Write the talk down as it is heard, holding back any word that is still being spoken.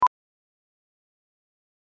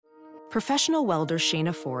Professional welder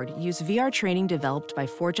Shayna Ford used VR training developed by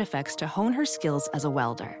ForgeFX to hone her skills as a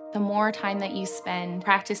welder. The more time that you spend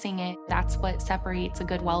practicing it, that's what separates a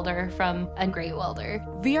good welder from a great welder.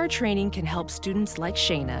 VR training can help students like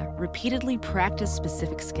Shayna repeatedly practice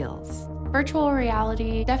specific skills. Virtual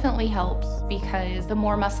reality definitely helps because the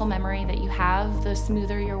more muscle memory that you have, the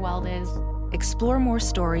smoother your weld is. Explore more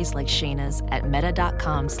stories like Shayna's at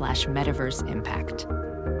meta.com/metaverseimpact.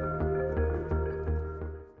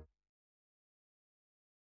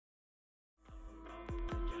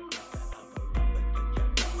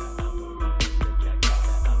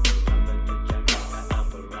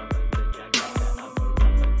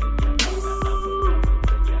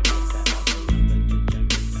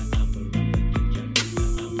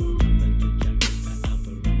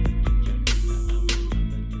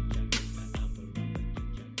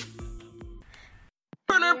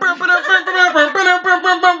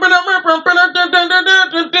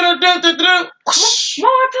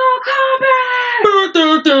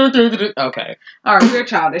 Okay. All right, we're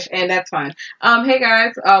childish, and that's fine. Hey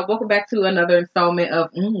guys, welcome back to another installment of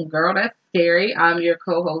Girl, That's Scary. I'm your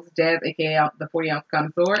co-host, Jazz, aka the 40-ounce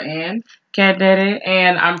connoisseur, and Cat Daddy,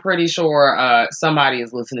 and I'm pretty sure somebody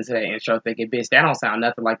is listening to that intro thinking, bitch, that don't sound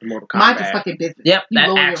nothing like the Mortal Kombat. Mind your fucking business. Yep, you that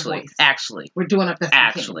actually. We're doing our best.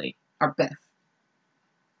 Actually. Our best.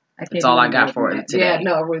 That's all I got for it today. Yeah,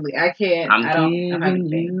 no, really. I can't. I'm giving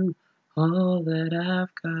you all that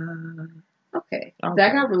I've got. Okay.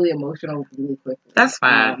 That got really emotional really quickly. That's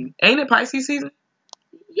fine. Ain't it Pisces season?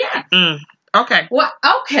 Yeah. Okay. Well,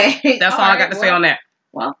 okay. That's all I got to say on that.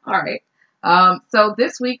 Well, all right. So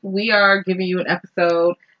this week we are giving you an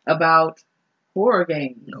episode about horror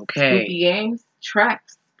games. Okay. Spooky games,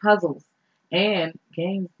 traps, puzzles, and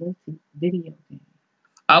games linked to video games.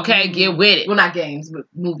 Okay, get with it. Well, not games, but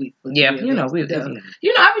movies. Yeah, you know, I be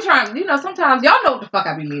trying, sometimes, y'all know what the fuck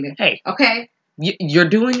I be meaning. Hey. Okay? You're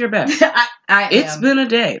doing your best. It's been a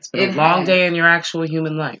day. It's been a long day in your actual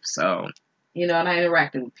human life, so. And I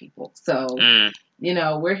interacted with people. So,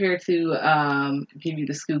 we're here to give you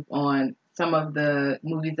the scoop on some of the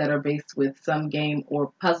movies that are based with some game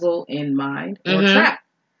or puzzle in mind, or trap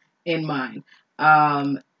in mind.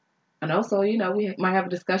 And also, we might have a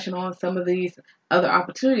discussion on some of these other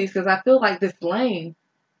opportunities, because I feel like this lane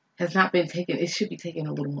has not been taken. It should be taken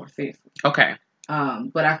a little more seriously. Okay.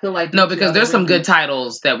 But I feel like... No, because there's some good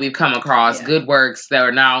titles that we've come across, good works that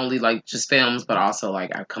are not only like just films, but also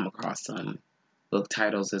like I've come across some book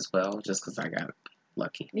titles as well, just because I got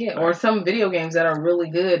lucky. Yeah, or some video games that are really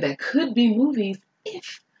good that could be movies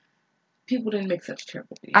if people didn't make such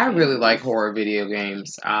terrible videos. I really like horror video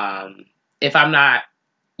games. If I'm not,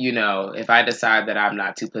 if I decide that I'm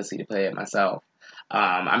not too pussy to play it myself,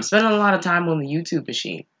 I'm spending a lot of time on the YouTube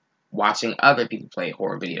machine watching other people play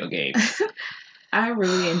horror video games. I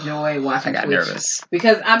really enjoy watching Twitch. I got nervous.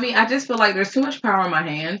 Because, I just feel like there's too much power in my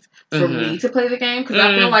hands for me to play the game. Because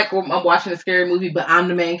I feel like I'm watching a scary movie, but I'm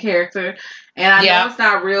the main character. And I know it's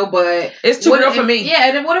not real, but... It's too real for me. Yeah,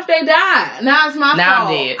 and then what if they die? Now it's my fault. Now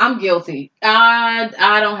I'm dead. I'm guilty.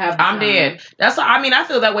 I don't have the I'm time. dead. I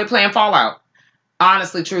feel that way playing Fallout.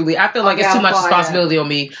 Honestly, truly. I feel like it's too much responsibility on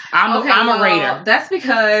me. I'm a raider. That's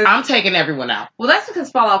because... I'm taking everyone out. Well, that's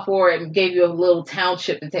because Fallout 4 gave you a little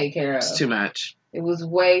township to take care of. It's too much. It was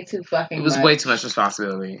way too fucking It was way too much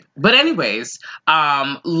responsibility. But anyways,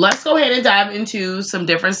 let's go ahead and dive into some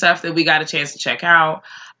different stuff that we got a chance to check out.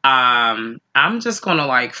 I'm just going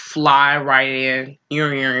to fly right in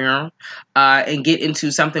and get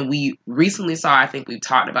into something we recently saw. I think we've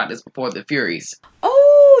talked about this before, The Furies.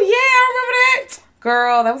 Oh, yeah, I remember that.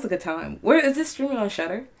 Girl, that was a good time. Where is this streaming on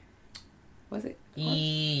Shudder? Was it?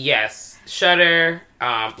 Yes. Shudder.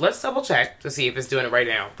 Let's double check to see if it's doing it right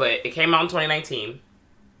now. But it came out in 2019.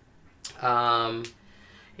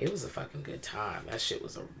 It was a fucking good time. That shit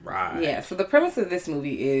was a ride. Yeah, so the premise of this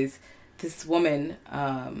movie is this woman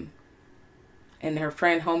and her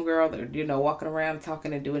friend homegirl, they're, walking around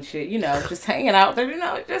talking and doing shit, just hanging out.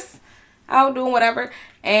 They're, just out doing whatever.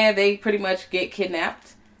 And they pretty much get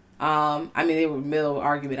kidnapped. They were in the middle of an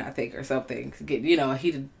argument, I think, or something. To get, a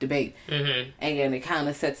heated debate. Mm-hmm. And then it kind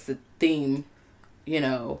of sets the theme,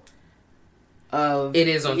 of... It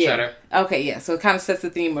is on Shudder. Okay, yeah. So it kind of sets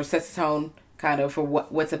the theme or sets the tone kind of for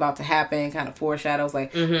what's about to happen, kind of foreshadows,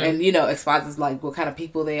 and, exposes, what kind of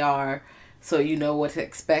people they are, so you know what to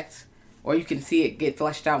expect, or you can see it get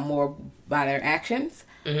fleshed out more by their actions.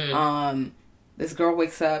 Mm-hmm. This girl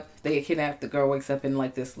wakes up, they get kidnapped, the girl wakes up in,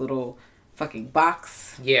 this little fucking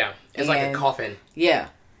box. Yeah. It's like a coffin. Yeah.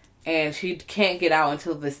 And she can't get out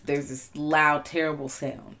until there's this loud, terrible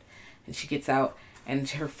sound. And she gets out, and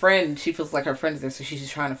her friend, she feels like her friend is there, so she's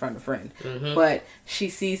just trying to find a friend. Mm-hmm. But she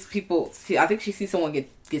sees people. I think she sees someone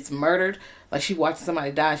gets murdered. Like she watches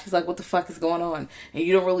somebody die. She's like, "What the fuck is going on?" And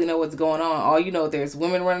you don't really know what's going on. All you know, there's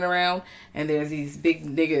women running around, and there's these big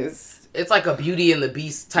niggas. It's like a Beauty and the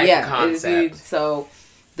Beast type of concept. So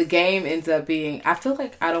the game ends up being. I feel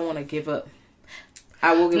like I don't want to give up.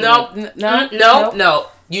 I will give up. No.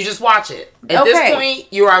 You just watch it. At this point,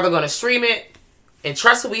 you're either going to stream it, and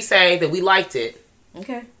trust what we say that we liked it.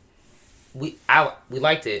 Okay. We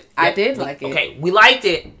liked it. I did like it. Okay, we liked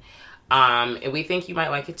it. And we think you might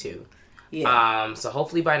like it too. Yeah. So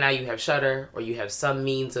hopefully by now you have Shudder or you have some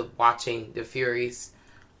means of watching The Furies.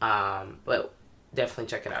 But definitely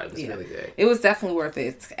check it out. It was really good. It was definitely worth it.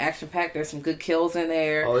 It's action packed. There's some good kills in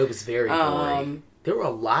there. Oh, it was very gory. There were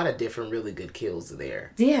a lot of different really good kills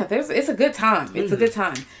there. Yeah, it's a good time. It's a good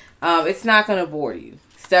time. It's not going to bore you.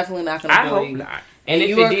 It's definitely not going to bore you. I hope not. And if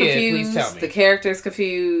you it are did, confused, please tell me. The character's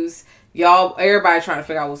confused. Everybody trying to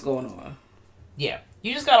figure out what's going on. Yeah.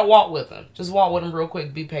 You just got to walk with them. Just walk with them real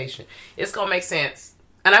quick. Be patient. It's going to make sense.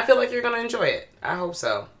 And I feel like you're going to enjoy it. I hope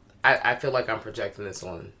so. I feel like I'm projecting this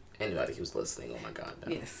on anybody who's listening. Oh my God.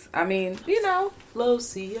 No. Yes. I mean, Lo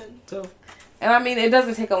siento. And I mean, it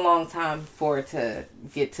doesn't take a long time for it to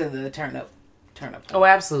get to the turn up. Oh,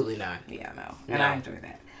 absolutely not. Yeah, no. And I enjoy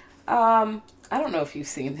that. I don't know if you've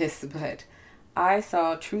seen this, but I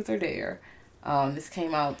saw Truth or Dare. This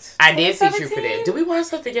came out. I did see Truth or Dare. Did we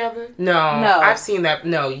watch that together? No. I've seen that.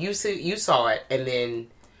 No, you saw it, and then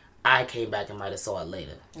I came back and might have saw it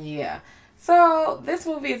later. Yeah. So this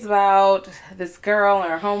movie is about this girl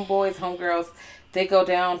and her homegirls. They go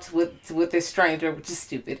down with this stranger, which is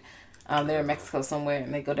stupid. They're in Mexico somewhere,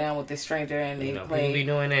 and they go down with this stranger, and they play be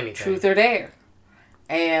doing anything. Truth or Dare.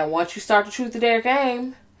 And once you start the Truth or Dare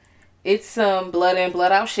game, it's some blood in,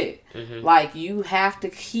 blood out shit. Mm-hmm. Like, you have to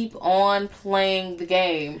keep on playing the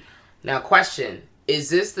game. Now, question. Is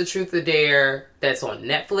this the Truth or Dare that's on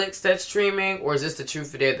Netflix that's streaming, or is this the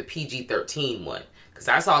Truth or Dare, the PG-13 one? Because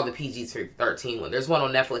I saw the PG-13 one. There's one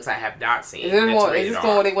on Netflix I have not seen. Is this the one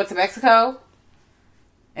where they went to Mexico?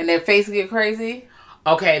 And their face get crazy?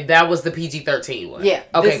 Okay, that was the PG-13 one. Yeah,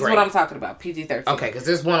 okay, this is what I'm talking about, PG-13. Okay, because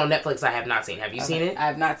there's one on Netflix I have not seen. Have you seen it? I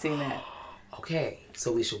have not seen that. Okay,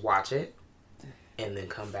 so we should watch it and then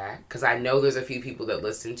come back. Because I know there's a few people that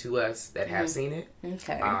listen to us that have seen it.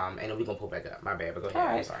 Okay. And then we're going to pull back up. My bad, but go ahead. All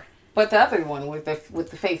right. I'm sorry. But the other one with the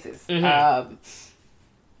faces. Mm-hmm.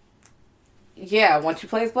 Yeah, once you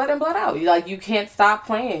play Blood in, Blood Out, you can't stop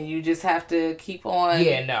playing. You just have to keep on.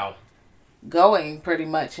 Yeah, no. Going pretty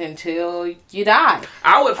much until you die.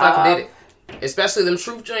 I would fucking did it. Especially them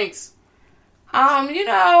truth drinks. But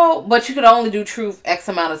you could only do truth X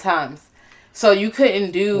amount of times. So you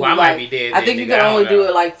couldn't do I might be dead. I think you could only do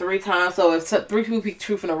it 3 times. So if 3 people pick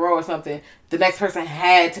truth in a row or something, the next person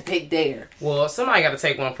had to pick Dare. Well, somebody got to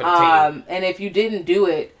take one for the team. And if you didn't do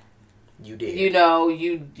it, you did.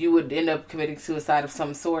 You would end up committing suicide of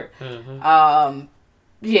some sort. Mm-hmm.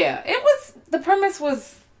 The premise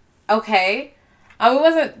was okay. It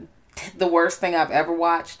wasn't the worst thing I've ever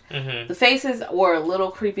watched. Mm-hmm. The faces were a little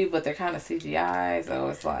creepy, but they're kind of CGI, so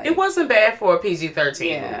it's like... It wasn't bad for a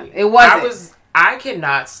PG-13 movie. It wasn't. I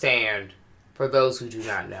cannot stand, for those who do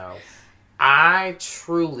not know, I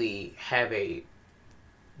truly have a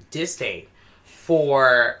disdain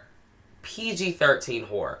for PG-13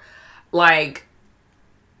 horror. Like,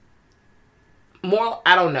 more,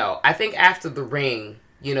 I don't know. I think after The Ring...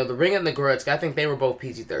 The Ring and The Grudge, I think they were both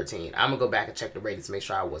PG-13. I'm going to go back and check the ratings to make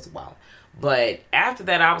sure I wasn't wild. But after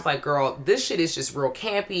that, I was like, girl, this shit is just real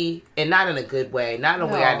campy and not in a good way. Not in a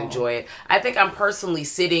way I'd enjoy it. I think I'm personally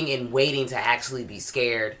sitting and waiting to actually be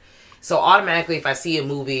scared. So automatically, if I see a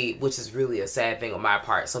movie, which is really a sad thing on my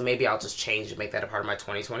part, so maybe I'll just change and make that a part of my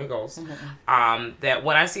 2020 goals. Mm-hmm. That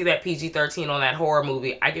when I see that PG-13 on that horror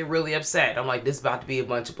movie, I get really upset. I'm like, this is about to be a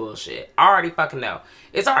bunch of bullshit. I already fucking know.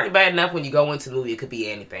 It's already bad enough when you go into the movie, it could be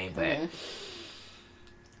anything, but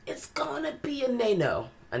it's gonna be a nay-no.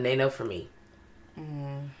 A nay-no for me.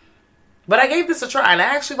 Mm. But I gave this a try, and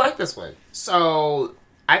I actually like this one. So...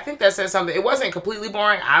 I think that says something. It wasn't completely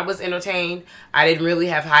boring. I was entertained. I didn't really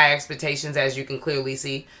have high expectations, as you can clearly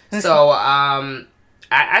see. So,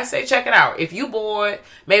 I say check it out. If you bored,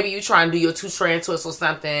 maybe you try and do your 2 strand twist or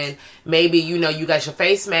something. Maybe, you got your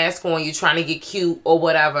face mask on, you trying to get cute or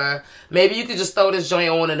whatever. Maybe you could just throw this joint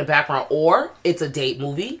on in the background. Or, it's a date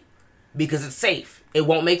movie because it's safe. It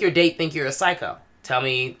won't make your date think you're a psycho. Tell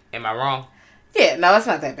me, am I wrong? Yeah, no, it's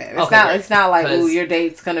not that bad. It's not like, ooh, your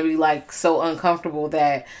date's going to be so uncomfortable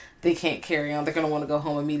that they can't carry on. They're going to want to go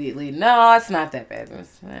home immediately. No, it's not that bad.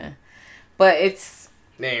 But it's...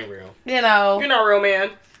 They ain't real. You're not real,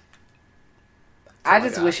 man. I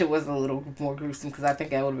just wish it was a little more gruesome because I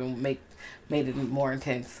think that would have been made it more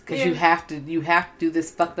intense. Because you have to do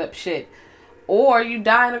this fucked up shit, or you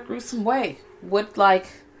die in a gruesome way.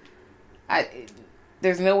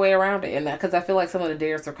 There's no way around it, and because I feel like some of the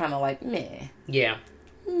dares are kind of like meh. Yeah.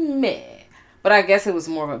 Meh. But I guess it was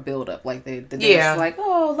more of a build up. Like the dares like,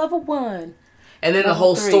 oh, level 1. And then the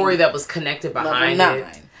whole 3, story that was connected behind level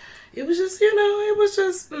 9. It was just,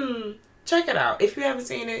 check it out. If you haven't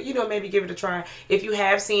seen it, maybe give it a try. If you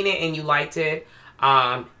have seen it and you liked it,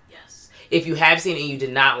 yes. If you have seen it and you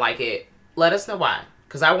did not like it, let us know why.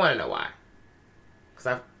 Because I want to know why.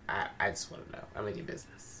 Because I just want to know. I'm in your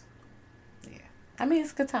business. Yeah. I mean,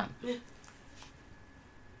 it's a good time. Yeah.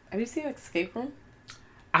 Have you seen Escape Room?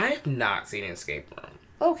 I have not seen an escape room.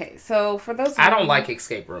 Okay, so for those of I don't like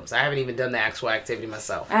escape rooms. I haven't even done the actual activity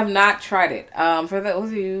myself. I have not tried it. For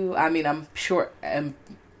those of you, I mean, I'm sure, not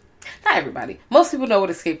everybody. Most people know what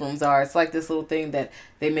escape rooms are. It's like this little thing that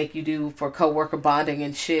they make you do for co-worker bonding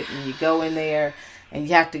and shit, and you go in there, and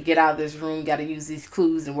you have to get out of this room, got to use these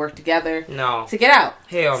clues and work together to get out.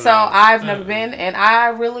 Hell no. So I've never been, and I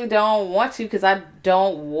really don't want to because I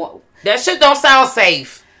don't want... That shit don't sound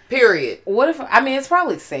safe. Period. What if... I mean, it's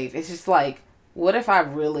probably safe. It's just like... What if I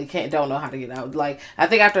really don't know how to get out? Like, I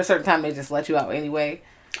think after a certain time, they just let you out anyway.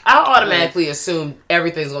 I automatically assume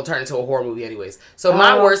everything's going to turn into a horror movie anyways. So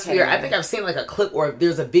my worst fear, I think I've seen like a clip or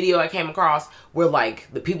there's a video I came across where like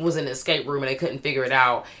the people was in the escape room and they couldn't figure it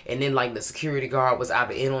out. And then like the security guard was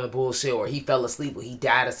either in on the bullshit or he fell asleep or he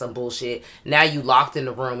died of some bullshit. Now you locked in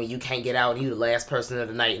the room and you can't get out and you the last person of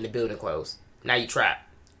the night and the building closed. Now you trapped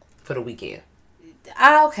for the weekend.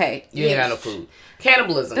 Okay. You ain't got no food.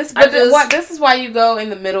 Cannibalism. This is why you go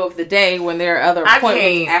in the middle of the day when there are other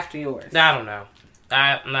appointments after yours. I don't know.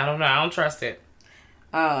 I don't know. I don't trust it.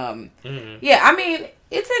 Yeah, I mean,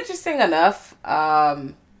 it's interesting enough.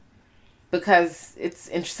 Because it's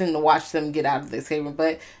interesting to watch them get out of the escape room,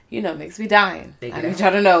 but niggas be dying. I need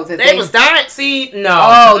y'all to know that they was dying. See,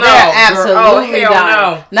 no, they're absolutely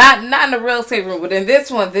dying. No. Not in the real escape room, but in this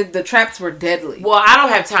one, the traps were deadly. Well, I don't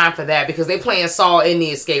have time for that because they playing Saw in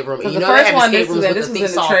the escape room. The first one, this was in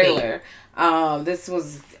the trailer. This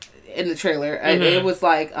was in the trailer, and it was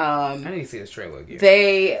like I need to see this trailer again.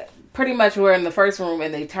 They pretty much were in the first room,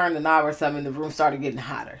 and they turned the knob or something, and the room started getting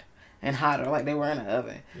hotter and hotter, like they were in an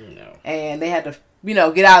oven. No. And they had to,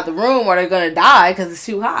 get out of the room or they're going to die because it's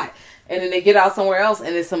too hot. And then they get out somewhere else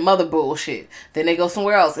and it's some other bullshit. Then they go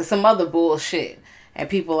somewhere else. It's some other bullshit. And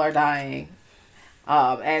people are dying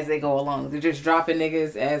as they go along. They're just dropping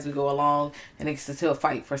niggas as we go along. And it's still a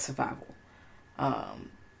fight for survival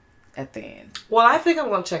at the end. Well, I think I'm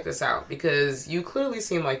going to check this out because you clearly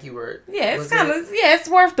seem like you were... Yeah, it's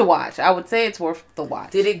worth the watch. I would say it's worth the watch.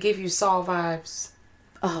 Did it give you Saw vibes?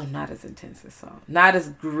 Oh, not as intense as Saw. Not as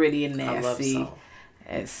gritty and nasty I love Saw.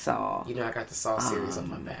 As Saw. I got the Saw series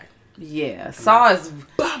on my back. Yeah, Saw is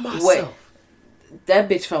by myself. That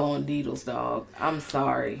bitch fell on needles, dog. I'm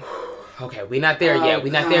sorry. Okay, we're not there yet.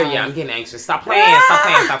 We're not there yet. I'm getting anxious. Stop playing.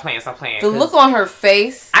 Stop playing. The look on her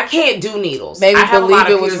face. I can't do needles. Made me believe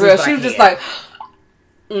it was real. She was just like,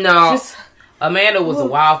 no. Amanda was a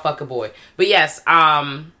wild fucking boy. But yes,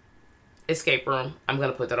 Escape Room. I'm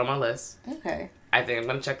gonna put that on my list. Okay. I think I'm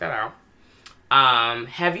going to check that out.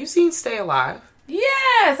 Have you seen Stay Alive?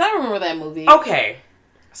 Yes, I remember that movie. Okay.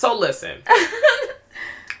 So listen.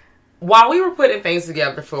 While we were putting things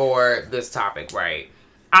together for this topic, right,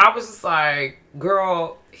 I was just like,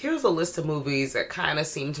 girl, here's a list of movies that kind of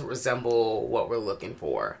seem to resemble what we're looking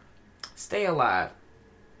for. Stay Alive.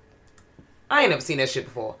 I ain't never seen that shit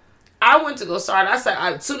before. I went to go start. I said,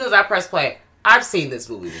 as soon as I pressed play, I've seen this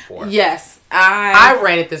movie before. Yes. I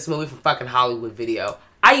rented this movie from fucking Hollywood Video.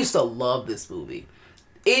 I used to love this movie.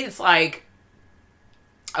 It's like...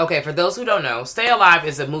 Okay, for those who don't know, Stay Alive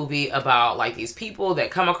is a movie about, like, these people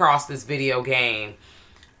that come across this video game.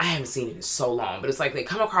 I haven't seen it in so long, but it's like they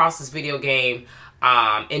come across this video game,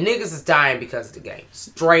 and niggas is dying because of the game.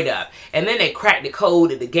 Straight up. And then they crack the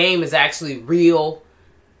code and the game is actually real.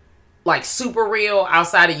 Like, super real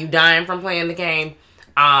outside of you dying from playing the game.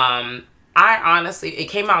 I honestly, it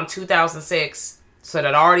came out in 2006, so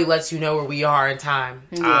that already lets you know where we are in time.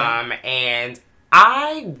 Yeah. And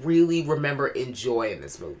I really remember enjoying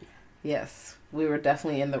this movie. Yes, we were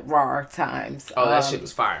definitely in the raw times. Oh, that shit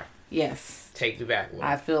was fire. Yes. Take me back a little.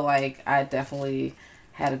 I feel like I definitely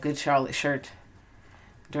had a good Charlotte shirt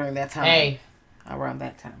during that time. Hey. Around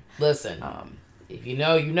that time. Listen, if you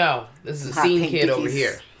know, you know. This is a scene kid over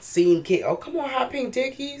here. Scene kid. Oh, come on, Hot Pink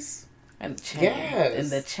Dickies. And the chain. Yes. And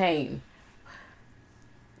the chain.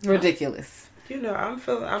 Ridiculous. I'm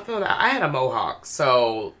feeling I had a mohawk,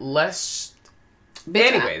 so let's...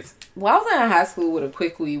 Anyways, Well, I was in high school with a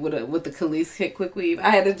quick weave, with the Khalees hit quick weave. I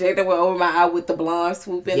had the J that went over my eye with the blonde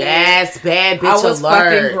swooping. Yes, bad bitch I was alert.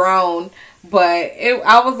 fucking grown, but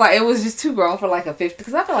I was like, it was just too grown for like a 50.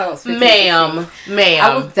 Because I feel like I was 15. Ma'am.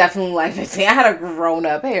 I was definitely like 15. I had a grown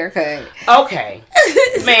up haircut. Okay,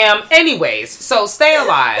 ma'am. Anyways, so Stay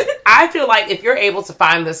Alive. I feel like if you're able to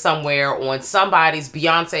find this somewhere on somebody's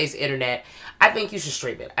Beyonce's internet, I think you should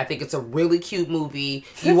stream it. I think it's a really cute movie.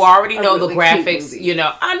 You already know the graphics. You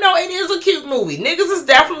know, I know it is a cute movie. Niggas is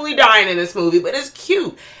definitely dying in this movie, but it's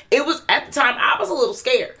cute. It was, at the time, I was a little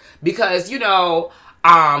scared because, you know,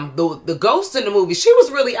 the ghost in the movie, she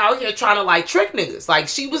was really out here trying to like trick niggas. Like,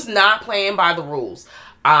 she was not playing by the rules.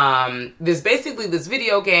 There's basically this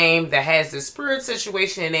video game that has this spirit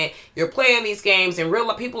situation in it. You're playing these games and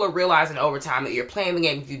people are realizing over time that you're playing the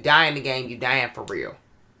game. If you die in the game, you dying for real.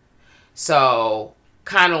 So,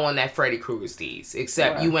 kind of on that Freddy Krueger steez.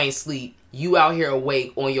 Except you ain't sleep. You out here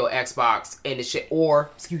awake on your Xbox and the shit. Or,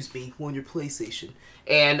 excuse me, on your PlayStation.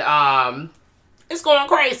 And, it's going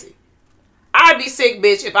crazy. I'd be sick,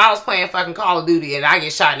 bitch, if I was playing fucking Call of Duty and I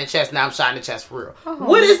get shot in the chest. Now I'm shot in the chest for real. Uh-huh.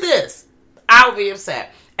 What is this? I would be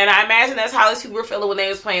upset. And I imagine that's how these people were feeling when they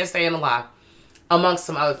was playing Staying Alive. Amongst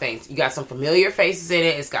some other things. You got some familiar faces in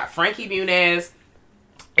it. It's got Frankie Muniz.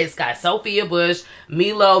 It's got Sophia Bush,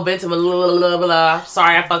 Milo Ventimiglia.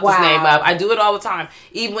 Sorry, I fucked his name up. I do it all the time.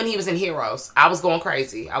 Even when he was in Heroes, I was going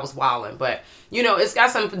crazy. I was wilding. But, you know, it's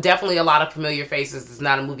got definitely a lot of familiar faces. It's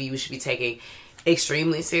not a movie you should be taking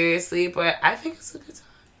extremely seriously, but I think it's a good time.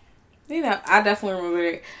 You know, I definitely remember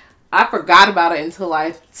it. I forgot about it until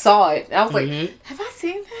I saw it. I was like, have I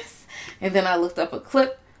seen this? And then I looked up a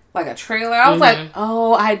clip. Like a trailer. I was like,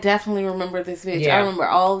 oh, I definitely remember this bitch. Yeah. I remember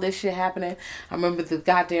all this shit happening. I remember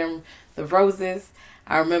the roses.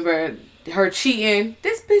 I remember her cheating.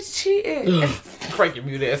 This bitch cheating. Frankie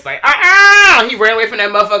Muniz like, he ran away from that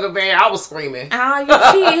motherfucker van. I was screaming. You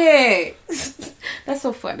cheating. That's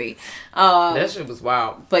so funny. That shit was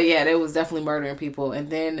wild. But yeah, they was definitely murdering people. And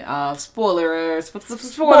then, spoilers. I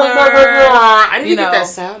need to get that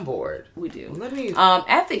soundboard. We do. Let me.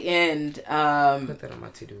 At the end, put that on my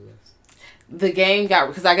to-do list. The game got,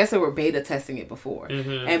 because I guess they were beta testing it before.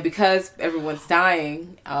 And because everyone's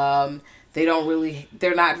dying,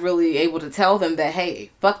 they're not really able to tell them that,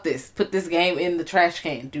 hey, fuck this. Put this game in the trash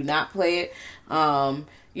can. Do not play it.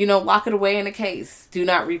 Lock it away in a case. Do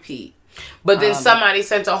not repeat. But then somebody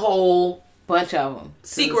sent a whole bunch of them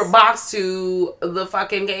secret box to the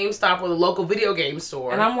fucking GameStop or the local video game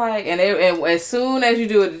store. And I'm like, and as soon as you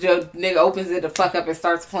do it, the nigga opens it the fuck up and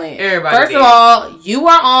starts playing. First of all, you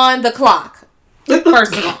are on the clock.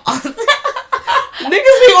 First of all. Niggas be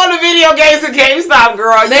on the video games at GameStop,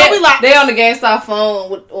 girl. They on the GameStop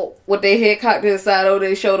phone with their head cocked to the side over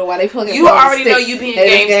their shoulder while they plugging. You already know you be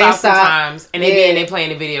in GameStop sometimes, and they be in there playing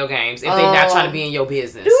the video games if they not trying to be in your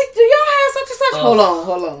business. Do y'all have such and such?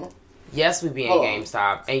 Hold on. Yes, we be in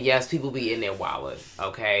GameStop, and yes, people be in there wilding.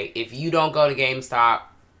 Okay, if you don't go to GameStop,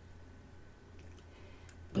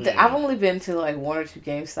 I've only been to like one or two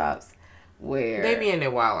GameStops where they be in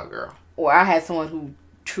there wilding, girl. Or I had someone who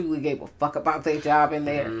truly gave a fuck about their job in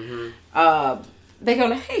there. They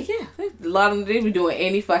go, hey, yeah, a lot of them, they be doing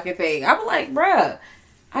any fucking thing. I'm like, bruh,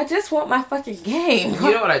 I just want my fucking game.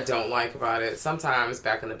 You know what I don't like about it? Sometimes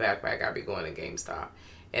back in the backpack, I be going to GameStop,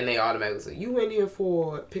 and they automatically say, you in here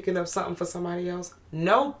for picking up something for somebody else?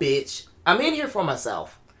 No, bitch. I'm in here for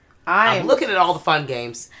myself. I'm looking at all the fun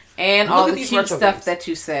games. And all the cute stuff that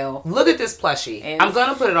you sell. Look at this plushie. And I'm going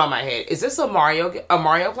to put it on my head. Is this a Mario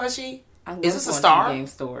plushie? Is this a star? Game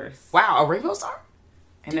stores. Wow, a rainbow star?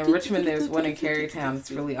 And in Richmond, there's one in Carytown.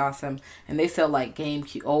 It's really awesome. And they sell like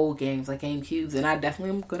old games, like GameCubes. And I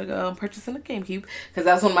definitely am going to go purchasing a GameCube. Because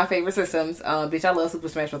that was one of my favorite systems. Bitch, I love Super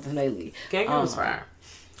Smash Bros. Lately. GameCube was fire.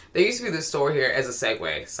 There used to be this store here, as a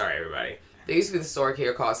segue. Sorry, everybody. There used to be this store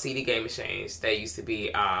here called CD Game Machines. That used to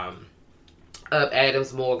be up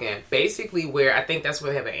Adams Morgan. Basically where, I think that's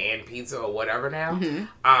where they have an And Pizza or whatever now.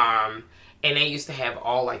 And they used to have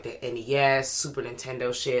all like the NES, Super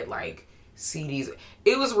Nintendo shit, like CDs.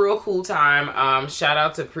 It was a real cool time. Shout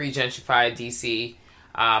out to pre-gentrified DC.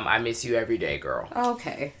 I miss you every day, girl.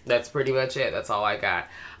 Okay. That's pretty much it. That's all I got.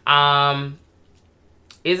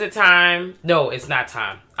 Is it time? No, it's not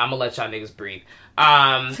time. I'm gonna let y'all niggas breathe.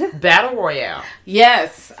 Battle Royale.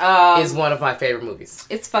 Yes. Is one of my favorite movies.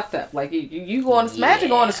 It's fucked up. Like you going to imagine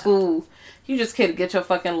going to school. You just can't get your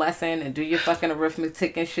fucking lesson and do your fucking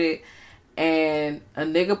arithmetic and shit. And a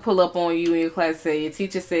nigga pull up on you in your class and say, your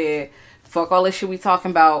teacher said, fuck all this shit we talking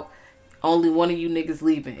about. Only one of you niggas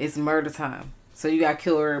leaving. It's murder time. So you gotta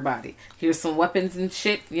kill everybody. Here's some weapons and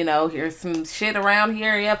shit. Here's some shit around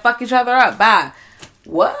here. Yeah, fuck each other up. Bye.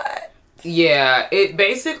 What? Yeah, it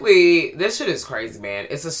basically, this shit is crazy, man.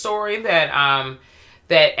 It's a story that I'm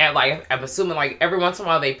assuming like every once in a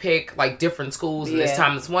while they pick like different schools, and this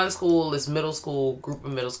time it's one school, this group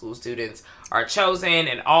of middle school students are chosen,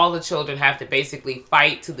 and all the children have to basically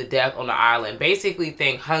fight to the death on the island. Basically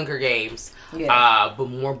think Hunger Games, but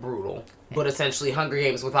more brutal. But essentially Hunger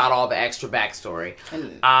Games without all the extra backstory.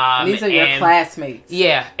 And these are your classmates.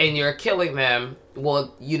 Yeah, and you're killing them.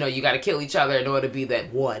 Well, you got to kill each other in order to be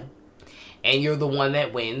that one. And you're the one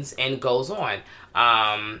that wins and goes on.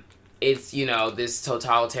 It's, this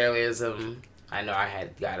totalitarianism. I know I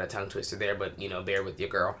got a tongue twister there, but, bear with your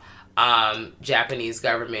girl. Japanese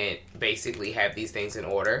government basically have these things in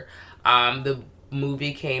order. The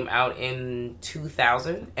movie came out in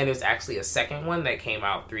 2000, and there's actually a second one that came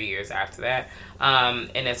out 3 years after that.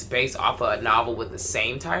 And it's based off of a novel with the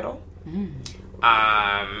same title.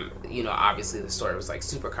 Obviously the story was like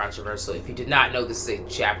super controversial. If you did not know, this is a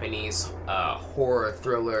Japanese horror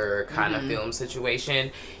thriller kind of film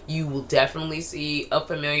situation. You will definitely see a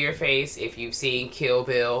familiar face if you've seen Kill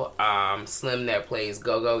Bill. Slim that plays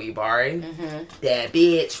Gogo Ibari, that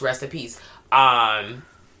bitch, rest in peace.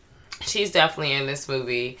 She's definitely in this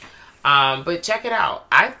movie. But check it out.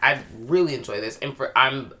 I really enjoy this, and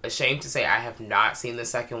I'm ashamed to say I have not seen the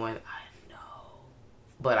second one.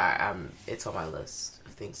 But it's on my list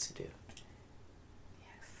of things to do.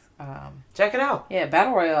 Yes. Check it out. Yeah,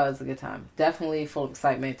 Battle Royale is a good time. Definitely full of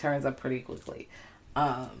excitement. Turns up pretty quickly.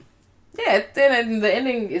 Then the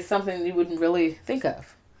ending is something you wouldn't really think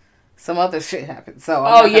of. Some other shit happened. So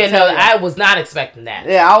I was not expecting that.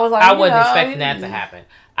 Yeah, I was like, I wasn't expecting that to happen.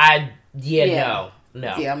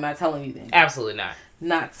 No. Yeah, I'm not telling you that. Absolutely not.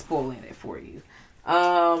 Not spoiling it for you.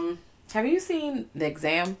 Have you seen The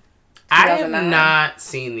Exam? I have not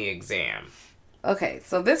seen The Exam. Okay,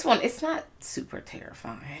 so this one, it's not super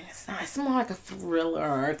terrifying. It's more like a thriller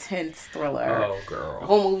or a tense thriller. Oh, girl. The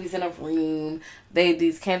whole movie's in a room.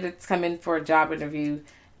 These candidates come in for a job interview,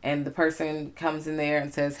 and the person comes in there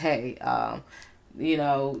and says, hey, you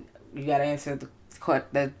got to answer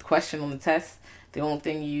the question on the test. The only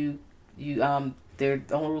thing the only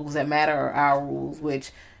rules that matter are our rules,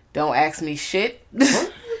 which don't ask me shit.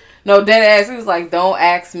 No, dead ass. He was like,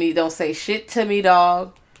 don't say shit to me,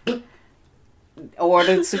 dog. Or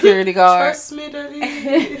the security guard. Trust me,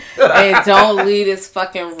 daddy. And don't leave this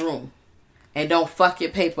fucking room. And don't fuck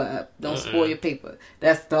your paper up. Don't spoil your paper.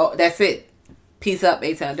 That's it. Peace up,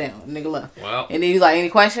 A-Town down. Nigga left. Well. And then he was like, any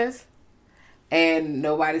questions? And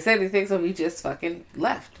nobody said anything, so he just fucking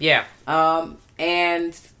left. Yeah.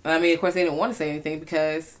 And, I mean, of course, they didn't want to say anything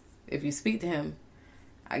because if you speak to him,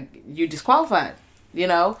 you're disqualified.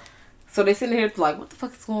 So they sitting here like, what the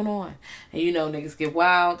fuck is going on? And niggas get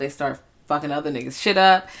wild. They start fucking other niggas shit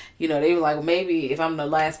up. They were like, well, maybe if I'm the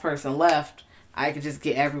last person left, I could just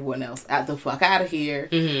get everyone else the fuck out of here.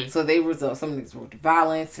 So they result some niggas with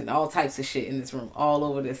violence and all types of shit in this room, all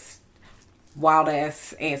over this wild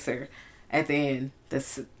ass answer at the end.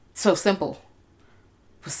 That's so simple,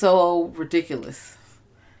 so ridiculous.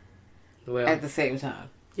 Well, at the same time,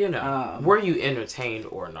 were you entertained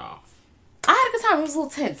or not? I had a good time. It was a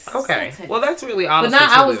little tense. Okay. Well, that's really honestly but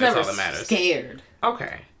I was that's never all that matters. Scared.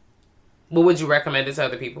 Okay. Well, would you recommend it to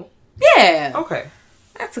other people? Yeah. Okay.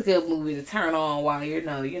 That's a good movie to turn on while you're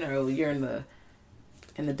you're in the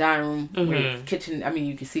dining room, or your kitchen. I mean,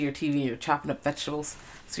 you can see your TV and you're chopping up vegetables.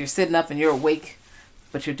 So you're sitting up and you're awake,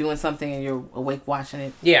 but you're doing something and you're awake watching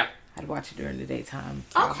it. Yeah. I'd watch it during the daytime.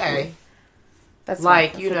 Probably. Okay. That's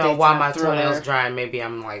like, while my toenails drying, maybe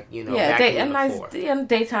I'm like, a nice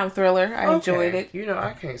daytime thriller. I enjoyed it.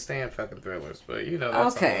 I can't stand fucking thrillers, but that's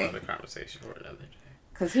a whole other conversation for another day.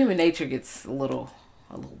 Because human nature gets a little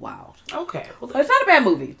wild. Okay. Well, it's not a bad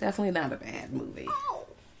movie. Definitely not a bad movie.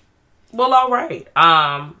 Well, all right.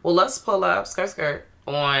 Well, let's pull up skirt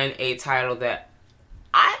on a title that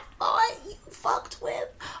I thought you fucked with.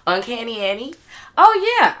 Uncanny Annie.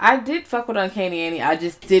 Oh, yeah. I did fuck with Uncanny Annie. I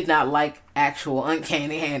just did not like actual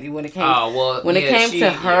Uncanny Annie when it came to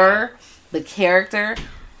her, the character.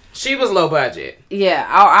 She was low budget. Yeah.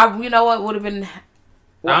 I you know what would have been...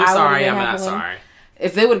 I'm sorry. I'm not sorry.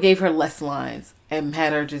 If they would have gave her less lines and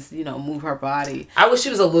had her just, move her body. I wish she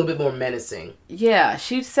was a little bit more menacing. Yeah.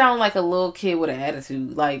 She'd sound like a little kid with an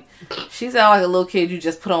attitude. Like, she sound like a little kid you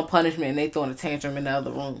just put on punishment and they throwing a tantrum in the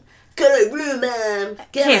other room. Good room, Mom.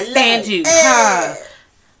 Can't stand you.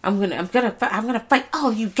 I'm gonna fight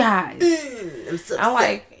all you guys. I'm so I'm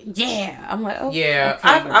like, yeah. I'm like, oh, yeah.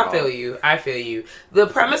 okay, I feel you. I feel you. The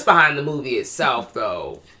premise behind the movie itself,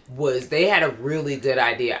 though, was they had a really good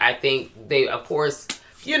idea. I think they, of course,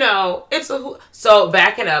 you know, so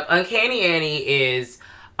backing up. Uncanny Annie is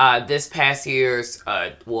this past year's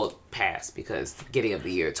past because beginning of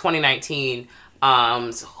the year 2019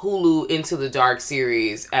 Hulu Into the Dark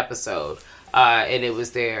series episode. And it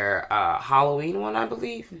was their Halloween one, I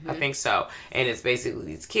believe. Mm-hmm. I think so. And it's basically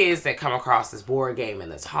these kids that come across this board game in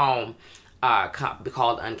this home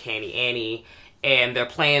called Uncanny Annie. And they're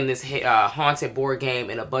playing this haunted board game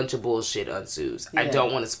and a bunch of bullshit ensues. Yeah. I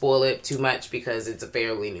don't want to spoil it too much because it's a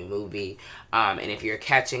fairly new movie. And if you're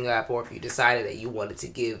catching up or if you decided that you wanted to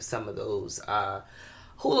give some of those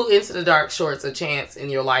Hulu Into the Dark shorts a chance in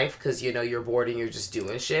your life because, you know, you're bored and you're just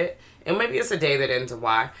doing shit. And maybe it's a day that ends in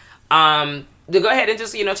Y. To go ahead and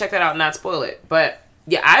just, you know, check that out and not spoil it. But,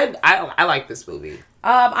 yeah, I like this movie.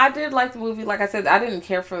 I did like the movie. Like I said, I didn't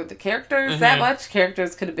care for the characters that much.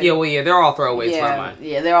 Characters could have been... Yeah, well, yeah, they're all throwaways. Yeah,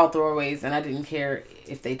 yeah, they're all throwaways, and I didn't care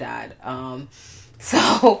if they died.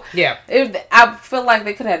 So... Yeah. I feel like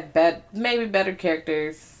they could have maybe better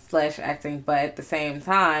characters / acting, but at the same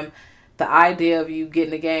time, the idea of you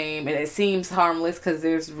getting a game, and it seems harmless because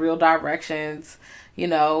there's real directions... You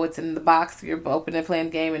know, it's in the box, you're open and playing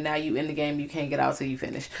the game, and now you in the game, you can't get out till you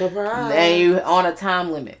finish. Surprise. And you on a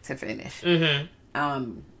time limit to finish.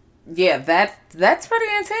 Mm-hmm. Yeah, that's pretty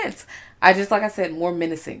intense. Like I said, more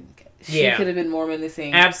menacing. She could have been more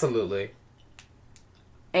menacing. Absolutely.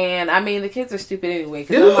 And, I mean, the kids are stupid anyway,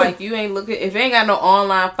 because I'm like, you ain't looking, if you ain't got no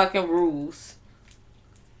online fucking rules,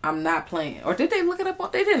 I'm not playing. Or did they look it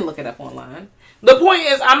up? They didn't look it up online. The point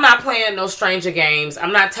is, I'm not playing no stranger games.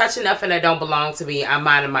 I'm not touching nothing that don't belong to me. I'm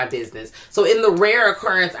minding my business. So in the rare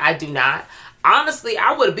occurrence I do not, honestly,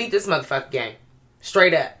 I would have beat this motherfucking game.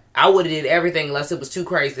 Straight up. I would have did everything unless it was too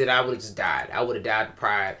crazy that I would have just died. I would have died of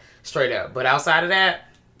pride. Straight up. But outside of that,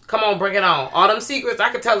 come on, bring it on. All them secrets, I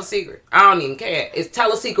could tell a secret. I don't even care. It's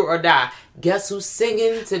tell a secret or die. Guess who's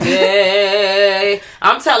singing today?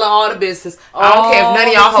 I'm telling all the business. I don't care if none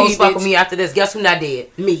of y'all hoes fuck with me after this. Guess who not dead?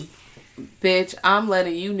 Me. Bitch, I'm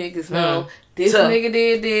letting you niggas know this nigga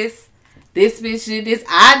did this. This bitch did this.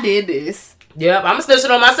 I did this. Yep, I'm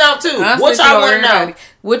snitching on myself too. What y'all want to know?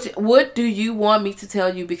 What do you want me to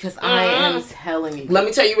tell you? Because I am telling you. Let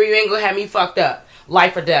me tell you where you ain't gonna have me fucked up.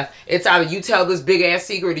 Life or death. It's either you tell this big ass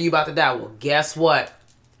secret or you about to die. Well, guess what?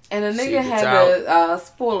 And a nigga had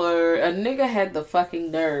spoiler. A nigga had the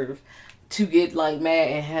fucking nerve to get like mad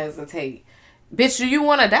and hesitate. Bitch, do you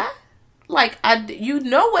want to die? Like, you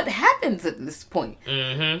know what happens at this point.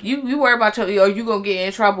 Mm-hmm. You worry about you gonna get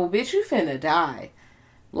in trouble. Bitch, you finna die.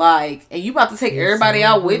 Like, and you about to take everybody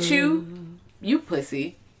out with you? You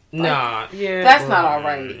pussy. Like, nah. Yeah. That's not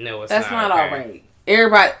alright. No, that's not alright.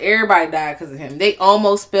 Everybody died because of him. They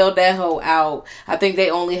almost spelled that hoe out. I think they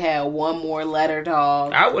only had one more letter,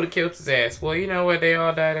 dog. I would have killed his ass. Well, you know what? They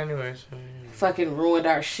all died anyway. So. Fucking ruined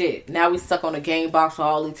our shit. Now we stuck on a game box for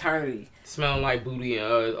all eternity. Smelling like booty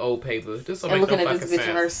and old paper. This and looking at this bitch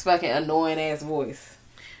and her fucking annoying ass voice.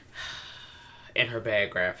 And her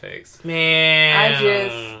bad graphics.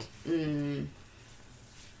 Man.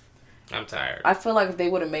 I'm tired. I feel like if they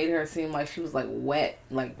would have made her seem like she was like wet,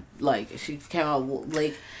 like she came out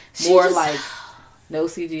like more like no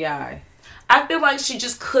CGI. I feel like she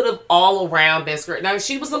just could have all around been scary. Now,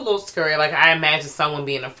 she was a little scary. Like, I imagine someone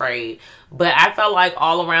being afraid. But I felt like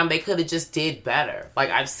all around they could have just did better. Like,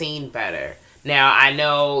 I've seen better. Now, I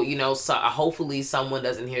know, you know, so hopefully someone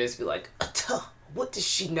doesn't hear this be like, what does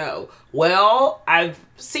she know? Well, I've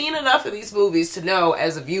seen enough of these movies to know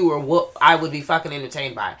as a viewer what I would be fucking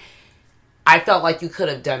entertained by. I felt like you could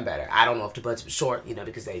have done better. I don't know if the budget was short, you know,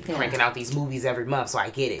 because they're cranking out these movies every month, so I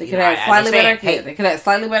get it. They could have slightly better. They could have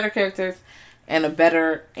slightly better characters and a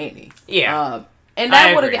better Annie. Yeah, and that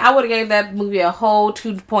I would have gave that movie a whole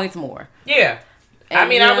 2 points more. Yeah, and, I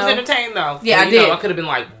mean, I was entertained though. Yeah, I did. I could have been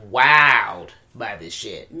like wowed by this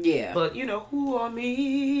shit. Yeah, but you know, who are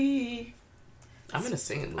me? I'm gonna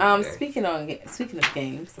sing movie. Speaking of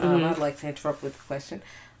games, I'd like to interrupt with a question.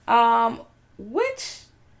 Which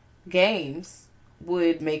games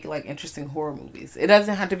would make like interesting horror movies? It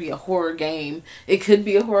doesn't have to be a horror game. It could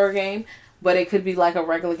be a horror game, but it could be like a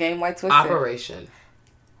regular game like Twisted. Operation.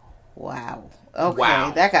 Wow.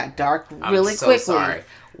 Okay, that got dark really quickly. I'm so sorry.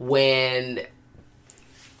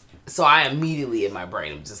 So I immediately in my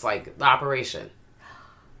brain was just like, the Operation.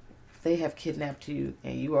 They have kidnapped you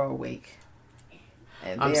and you are awake.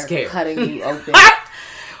 And I'm they scared. Are cutting you open.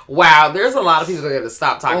 Wow, there's a lot of people that are going to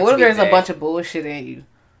stop talking to me. What if there's a bunch of bullshit in you?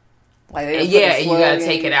 Like and you gotta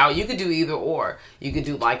take it out. You could do either or. You could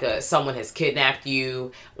do like someone has kidnapped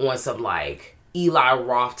you on some like Eli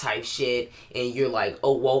Roth type shit, and you're like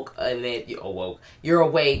awoke, and then you're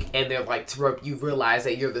awake, and they're like, you realize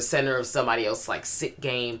that you're the center of somebody else's like sick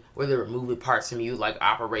game where they're removing parts from you, like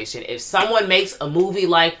Operation. If someone makes a movie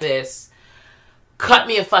like this, cut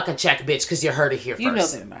me a fucking check, bitch, because you heard it here first. You know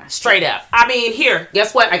that, man. Straight up. I mean, here,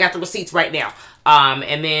 guess what? I got the receipts right now.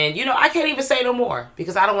 And then, I can't even say no more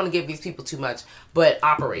because I don't want to give these people too much. But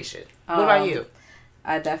Operation. What about you?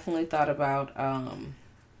 I definitely thought about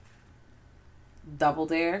Double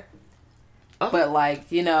Dare. Oh. But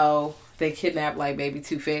they kidnap maybe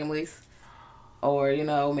two families. Or,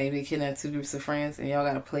 maybe kidnap two groups of friends and y'all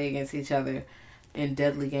got to play against each other in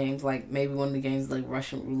deadly games. Like maybe one of the games is like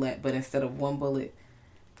Russian roulette, but instead of one bullet,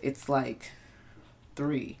 it's like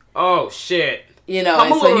 3. Oh, shit. And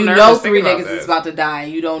so you know 3 niggas is about to die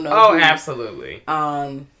and you don't know. Oh, absolutely.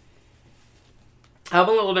 I'm a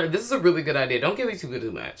little nervous. This is a really good idea. Don't give me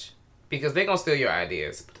too much. Because they're going to steal your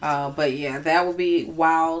ideas. But yeah, that would be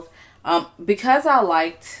wild. Because I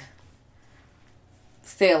liked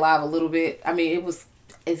Stay Alive a little bit. I mean,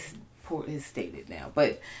 it's stated now.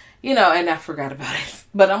 But, and I forgot about it.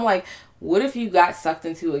 But I'm like, what if you got sucked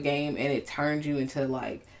into a game and it turned you into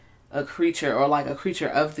like a creature or like a creature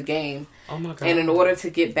of the game? Oh my God. And in order to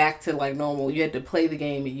get back to like normal, you had to play the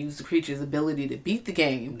game and use the creature's ability to beat the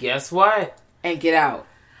game. Guess what? And get out.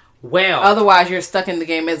 Well, otherwise you're stuck in the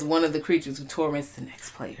game as one of the creatures who torments the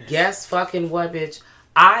next player. Guess fucking what, bitch?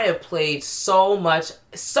 I have played so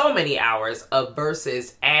many hours of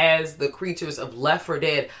Versus as the creatures of Left 4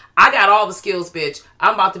 Dead. I got all the skills, bitch.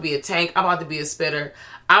 I'm about to be a tank. I'm about to be a spitter.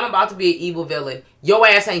 I'm about to be an evil villain. Your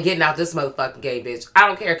ass ain't getting out this motherfucking game, bitch. I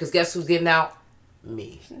don't care, because guess who's getting out?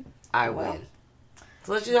 Me. I win.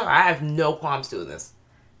 So let you know, I have no qualms doing this.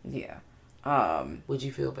 Yeah. Would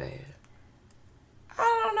you feel bad?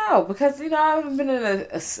 I don't know, because, I haven't been in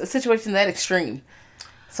a situation that extreme.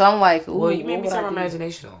 So I'm like, ooh, well, you made me turn my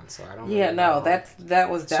imagination on, so I don't know. Yeah, no, that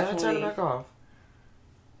was definitely... Should I turn it back off?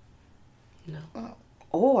 No.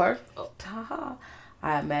 Or,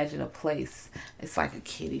 I imagine a place, it's like a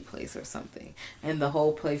kiddie place or something, and the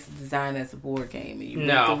whole place is designed as a board game, and you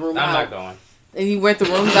rent the room out. I'm not going. And you rent the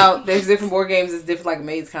rooms out. There's different board games. It's different, like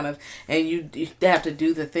maze kind of, and you have to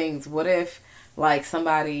do the things. What if, like,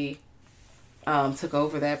 somebody took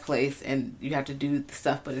over that place and you have to do the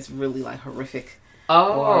stuff, but it's really like horrific?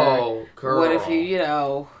 Oh, girl. What if you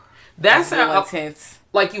that sounds intense?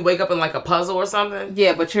 Like you wake up in like a puzzle or something?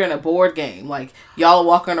 Yeah, but you're in a board game. Like y'all are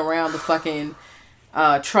walking around the fucking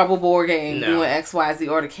Trouble board game doing XYZ,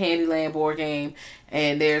 or the Candyland board game,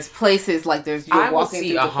 and there's places like you're walking through the places. I would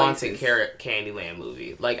see a haunted Candyland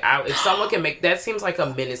movie. Like if someone can make that, seems like a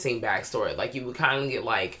menacing backstory. Like you would kind of get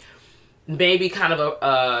like maybe kind of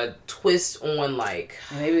a twist on like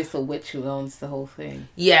maybe it's a witch who owns the whole thing.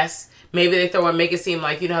 Yes. Maybe they make it seem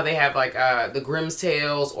like, how they have like the Grimm's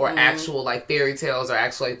Tales or actual like fairy tales are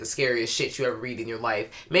actually like the scariest shit you ever read in your life.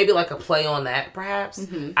 Maybe like a play on that, perhaps.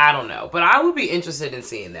 Mm-hmm. I don't know, but I would be interested in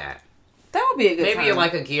seeing that. That would be a good maybe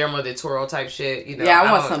like a Guillermo del Toro type shit. Yeah,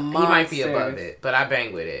 I want some monsters. He might be above it, but I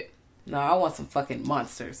bang with it. No, I want some fucking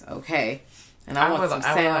monsters, okay? And I want some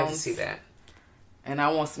sounds. I would like to see that. And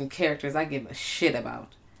I want some characters I give a shit about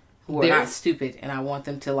who are not stupid, and I want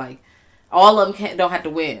them to like. All of them don't have to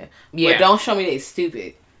win. Yeah. But don't show me they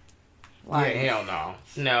stupid. Like, yeah, hell no.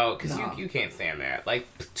 No, because you can't stand that. Like,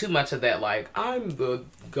 too much of that, like, I'm the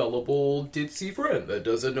gullible, ditzy friend that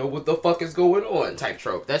doesn't know what the fuck is going on type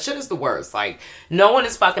trope. That shit is the worst. Like, no one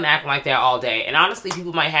is fucking acting like that all day. And honestly,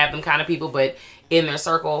 people might have them kind of people, but in their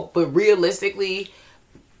circle. But realistically,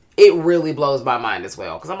 it really blows my mind as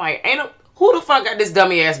well. Because I'm like, who the fuck got this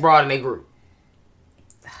dummy ass broad in their group?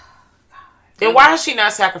 And why is she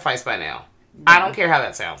not sacrificed by now? Yeah. I don't care how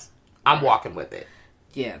that sounds. I'm walking with it.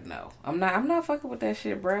 Yeah, no. I'm not fucking with that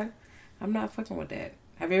shit, bruh. I'm not fucking with that.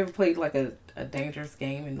 Have you ever played like a dangerous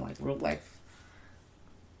game in like real life?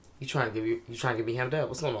 You trying to get me hemmed up?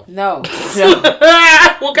 What's going on? No.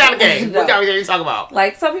 What kind of game? No. What kind of game you talking about?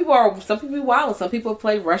 Like some people wild. Some people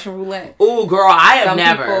play Russian roulette. Ooh, girl, I have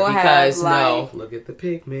never because no. Look at the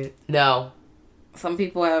pigment. No. Some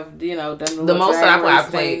people have, done the most that I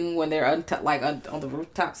played when they're on the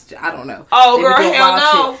rooftops. I don't know. Oh, girl, hell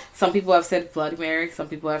no. Shit. Some people have said Bloody Mary. Some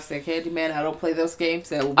people have said Candyman. I don't play those games.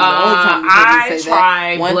 That will be the only time you can say that.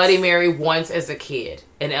 I tried Bloody Mary once as a kid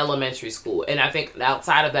in elementary school, and I think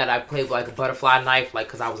outside of that, I played like a butterfly knife, like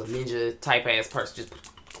because I was a ninja type ass person,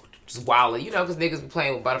 just wildly, because niggas be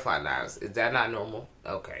playing with butterfly knives. Is that not normal?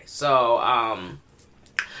 Okay, so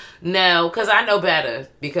No, because I know better.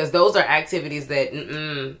 Because those are activities that,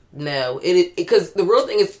 no. Because the real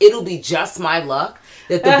thing is, it'll be just my luck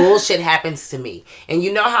that the bullshit happens to me. And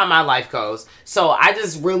you know how my life goes. So I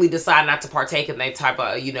just really decide not to partake in that type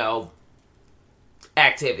of,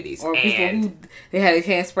 activities. Or people who, they had their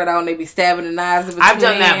hands spread out and they be stabbing the knives in between I've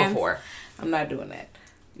done that before. I'm not doing that.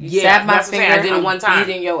 You stabbed my finger, I did it one time.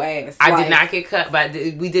 Beating your ass. I did not get cut, but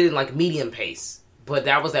we did it in like medium pace. But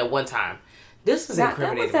that was at one time. This is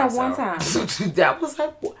incriminating myself. That was that one time. That was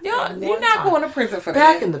that one. You're not going to prison for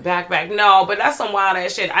back that. In the back. No, but that's some wild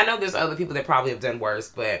ass shit. I know there's other people that probably have done worse,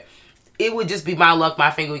 but it would just be my luck. My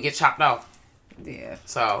finger would get chopped off. Yeah.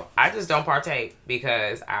 So I just don't partake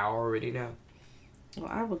because I already know. Well,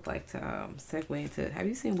 I would like to segue into. Have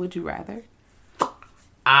you seen Would You Rather?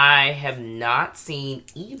 I have not seen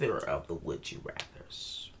either of the Would You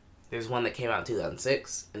Rathers. There's one that came out in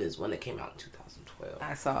 2006, and there's one that came out in 2012.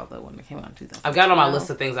 I saw the one that came out in 2012. I've got it on my list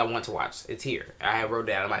of things I want to watch. It's here. I wrote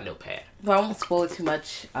it down on my notepad. Well, I won't spoil it too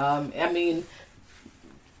much. I mean,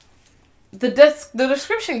 the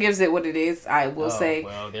description gives it what it is. I will say,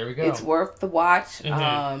 well, there we go. It's worth the watch.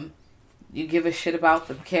 Mm-hmm. You give a shit about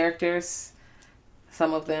the characters,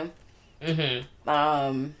 some of them.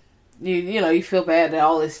 Mm-hmm. You feel bad that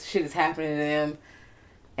all this shit is happening to them,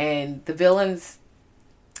 and the villains.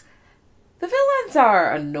 The villains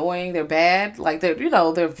are annoying. They're bad. Like, they're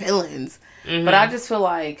villains. Mm-hmm. But I just feel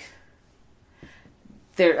like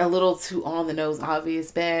they're a little too on the nose,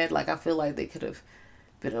 obvious bad. Like, I feel like they could have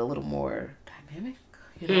been a little more dynamic.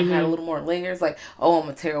 Had a little more layers. Like, oh, I'm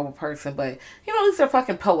a terrible person. But, at least they're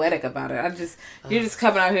fucking poetic about it. You're just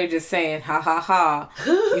coming out here just saying, ha, ha, ha.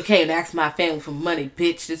 You can't ask my family for money,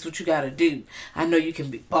 bitch. This is what you gotta do. I know you can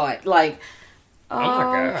be bought. Like, oh my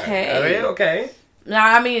God. Okay. Are they okay? No,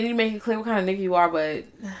 I mean, you make it clear what kind of nigga you are, but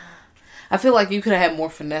I feel like you could have had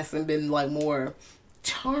more finesse and been, like, more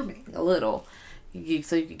charming a little.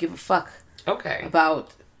 So you could give a fuck. Okay.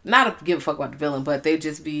 About, not give a fuck about the villain, but they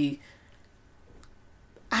just be,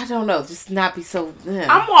 I don't know, just not be so.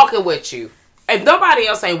 I'm walking with you. If nobody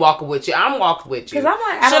else ain't walking with you, I'm walking with you. Because I'm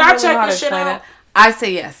like, should I check this shit out? I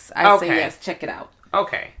say yes. I say yes. Check it out.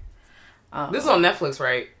 Okay. This is on Netflix,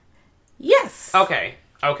 right? Yes. Okay.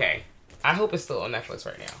 I hope it's still on Netflix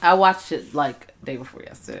right now. I watched it like day before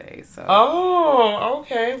yesterday. So. Oh,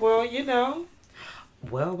 okay. Well,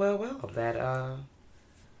 Well.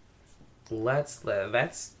 That's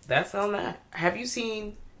on that. Have you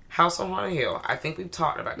seen House on Haunted Hill? I think we've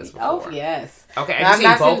talked about this before. Oh yes. Okay. Have you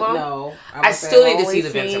seen both of them? No. I still need to see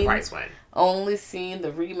the Vincent Price one. Only seen the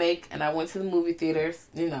remake, and I went to the movie theaters,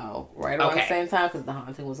 right around the same time because The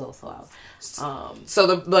Haunting was also out. So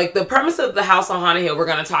the premise of the House on Haunted Hill, we're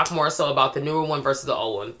going to talk more so about the newer one versus the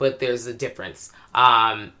old one, but there's a difference.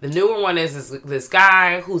 The newer one is this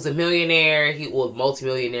guy who's a millionaire,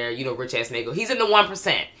 multimillionaire, rich ass nigga. He's in the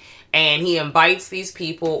 1%. And he invites these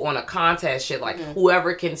people on a contest shit, like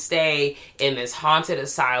whoever can stay in this haunted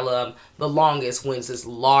asylum the longest wins this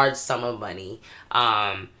large sum of money.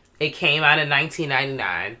 It came out in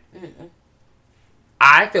 1999. Mm-hmm.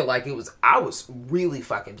 I feel like I was really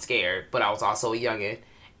fucking scared, but I was also a youngin'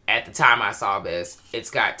 at the time I saw this.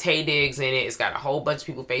 It's got Taye Diggs in it. It's got a whole bunch of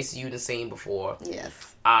people faces you've seen before.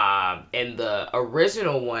 Yes. And the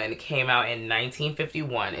original one came out in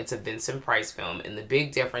 1951. It's a Vincent Price film, and the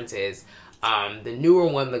big difference is the newer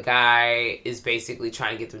one, the guy is basically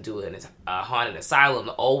trying to get them to a haunted asylum.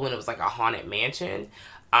 The old one, it was like a haunted mansion.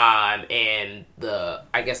 And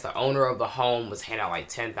I guess the owner of the home was handing out like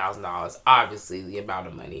 $10,000. Obviously, the amount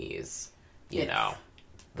of money is,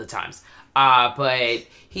 the times. But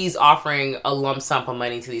he's offering a lump sum of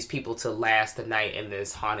money to these people to last the night in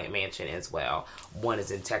this haunted mansion as well. One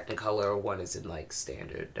is in Technicolor, one is in like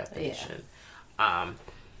standard definition. Yeah.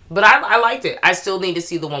 But I liked it. I still need to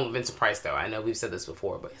see the one with Vincent Price though. I know we've said this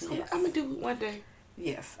before, but I'm gonna do it one day.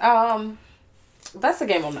 Yes. That's a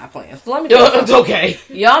game I'm not playing. So let me it's okay.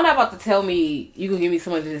 Y'all not about to tell me you can give me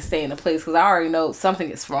somebody to stay in a place because I already know something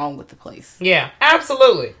is wrong with the place. Yeah,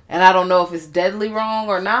 absolutely. And I don't know if it's deadly wrong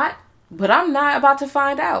or not, but I'm not about to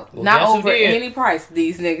find out. Well, not over any price.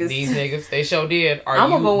 These niggas, they sure did. I'm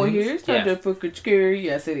gonna go in here. It's not that fucking scary.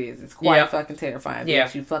 Yes, it is. It's quite fucking terrifying. Yeah.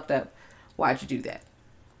 Bitch, you fucked up. Why'd you do that?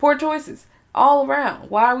 Poor choices all around.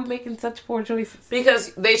 Why are we making such poor choices?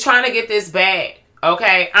 Because they trying to get this bag.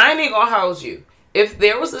 Okay, I ain't even gonna hold you. If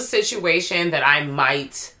there was a situation that I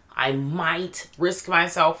might risk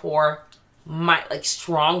myself for,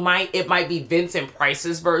 it might be Vincent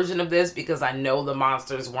Price's version of this because I know the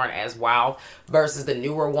monsters weren't as wild versus the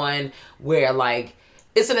newer one where like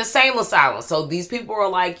it's an insane asylum. So these people are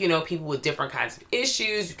like, you know, people with different kinds of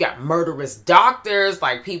issues. You've got murderous doctors,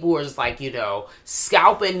 like people who are just like, you know,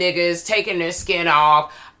 scalping niggas, taking their skin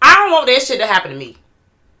off. I don't want that shit to happen to me.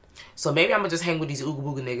 So maybe I'm gonna just hang with these Ooga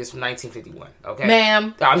Booga niggas from 1951, okay?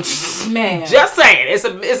 Ma'am. I'm just saying. It's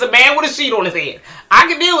a man with a sheet on his head. I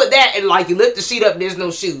can deal with that, and like you lift the sheet up, there's no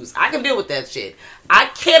shoes. I can deal with that shit. I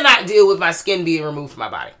cannot deal with my skin being removed from my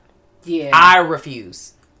body. Yeah. I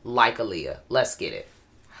refuse. Like Aaliyah. Let's get it.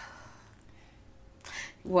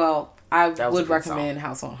 Well, I would recommend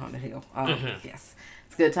House on Haunted Hill. Yes.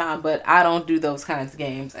 It's a good time, but I don't do those kinds of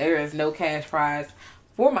games. There is no cash prize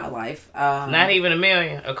for my life. Not even $1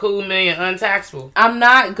 million. A cool $1 million untaxable. I'm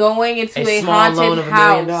not going into a haunted loan of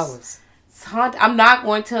house. $1 million. I'm not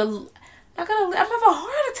going to. I'm gonna have a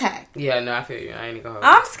heart attack. Yeah, no, I feel you. I ain't gonna.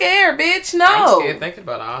 I'm scared, bitch. No. I'm scared thinking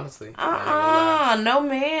about it, honestly. No,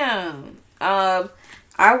 ma'am.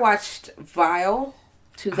 I watched Vile,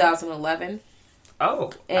 2011.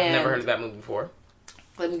 Oh, I've never heard of that movie before.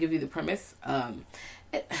 Let me give you the premise.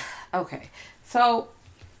 Okay, so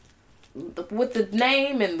with the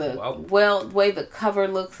name and the way the cover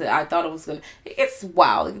looks, I thought it was gonna. It's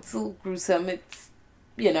wild. It's a little gruesome. It's,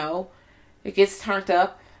 you know, it gets turned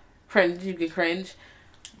up. Cringe. You can cringe,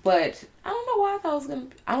 but I don't know why I thought it was gonna.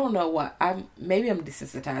 I don't know why. Maybe I'm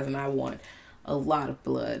desensitized and I want a lot of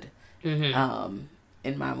blood. Mm-hmm.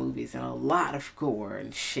 In my movies and a lot of gore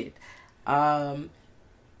and shit.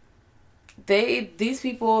 These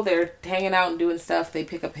people, they're hanging out and doing stuff. They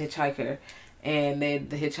pick up a hitchhiker, and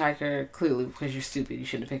the hitchhiker, clearly because you're stupid, you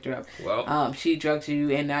shouldn't have picked her up. Well, she drugs you,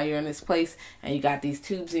 and now you're in this place, and you got these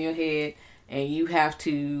tubes in your head, and you have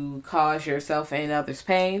to cause yourself and others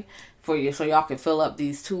pain so y'all can fill up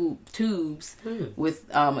these tubes with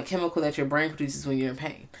a chemical that your brain produces when you're in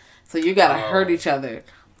pain. So you gotta hurt each other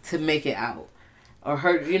to make it out. Or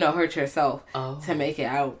hurt yourself to make it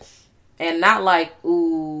out. And not like,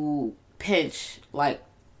 pinch, like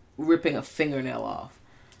ripping a fingernail off.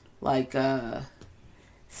 Like,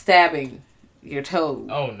 stabbing your toe.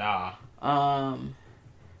 Oh, nah.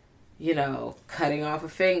 Cutting off a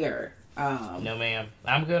finger. No, ma'am.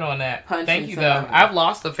 I'm good on that. Thank you, though. I've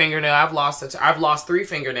lost a fingernail. I've lost 3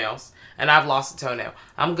 fingernails. And I've lost a toenail.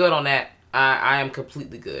 I'm good on that. I am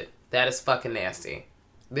completely good. That is fucking nasty.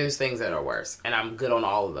 There's things that are worse, and I'm good on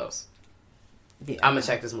all of those. Yeah, I'm gonna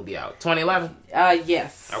check this movie out. 2011.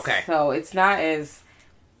 Yes. Okay. So it's not as,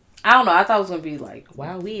 I don't know. I thought it was gonna be like,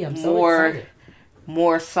 I'm so excited.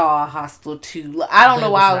 More Saw, Hostel 2. I don't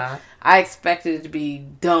know why I expected it to be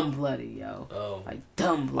dumb bloody, yo. Oh, like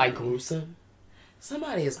dumb bloody, like gruesome.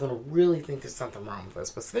 Somebody is gonna really think there's something wrong with us,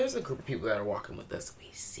 but there's a group of people that are walking with us. We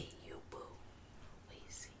see you, boo. We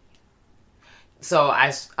see you. So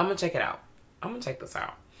I'm gonna check it out. I'm gonna check this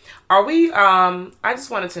out. Are we, I just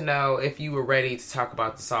wanted to know if you were ready to talk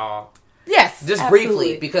about the Saw. Yes, just absolutely.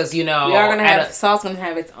 Briefly, because, you know, we are gonna have, Saw's gonna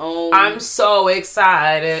have its own. I'm so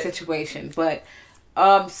excited. Situation, but,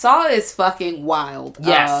 Saw is fucking wild.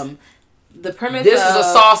 Yes. The premise This is a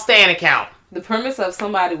Saw Stan account. The premise of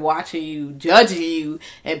somebody watching you, judging you,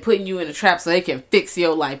 and putting you in a trap so they can fix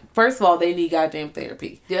your life. First of all, they need goddamn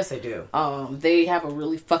therapy. Yes, they do. They have a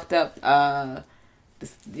really fucked up,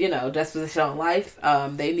 disposition on life.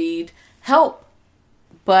 They need help.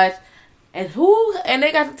 And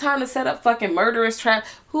they got the time to set up fucking murderous traps.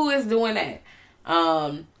 Who is doing that?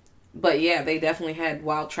 But yeah, they definitely had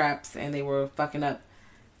wild traps and they were fucking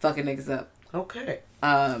niggas up. Okay.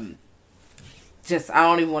 I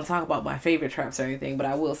don't even want to talk about my favorite traps or anything, but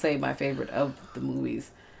I will say my favorite of the movies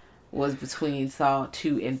was between Saw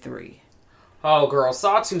 2 and 3. Oh, girl.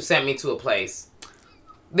 Saw 2 sent me to a place.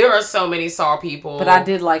 There are so many Saw people. But I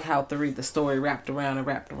did like how the story wrapped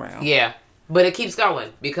around. Yeah. But it keeps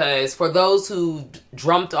going. Because for those who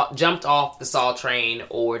jumped off the Saw train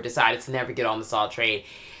or decided to never get on the Saw train,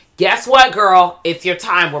 guess what, girl? It's your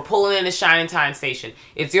time. We're pulling in the Shining Time Station.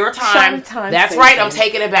 It's your time. That's right. I'm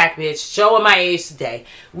taking it back, bitch. Showing my age today.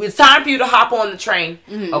 It's time for you to hop on the train.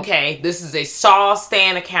 Mm-hmm. Okay? This is a Saw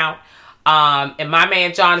Stan account. And my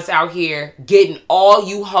man John is out here getting all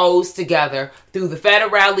you hoes together through the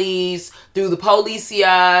federales, through the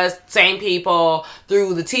policias, same people,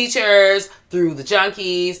 through the teachers, through the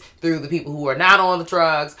junkies, through the people who are not on the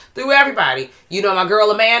drugs, through everybody. You know my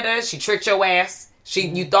girl Amanda, she tricked your ass.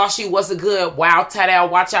 You thought she wasn't good. Wow, ta-da,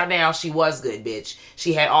 watch out now. She was good, bitch.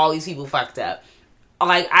 She had all these people fucked up.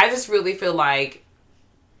 Like, I just really feel like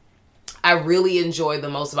I really enjoy the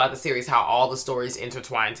most about the series how all the stories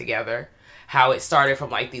intertwine together. How it started from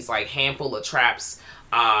like these like handful of traps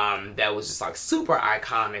that was just like super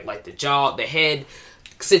iconic. Like the head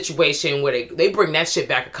situation where they bring that shit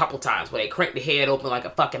back a couple times, where they crank the head open like a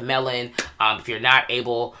fucking melon. If you're not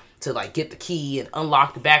able to like get the key and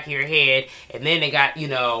unlock the back of your head, and then they got, you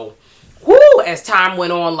know, as time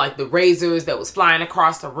went on, like the razors that was flying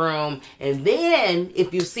across the room. And then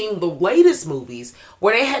if you've seen the latest movies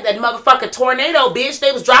where they had that motherfucking tornado, bitch,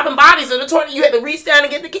 they was dropping bodies in the tornado, you had to reach down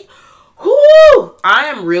and get the key. Whoo! I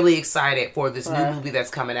am really excited for this new movie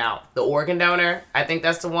that's coming out, The Organ Donor. I think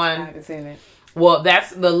that's the one. I haven't seen it. Well,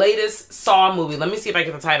 that's the latest Saw movie. Let me see if I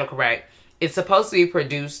get the title correct. It's supposed to be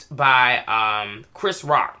produced by Chris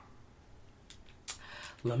Rock.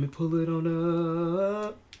 Let me pull it on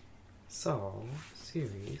up. Saw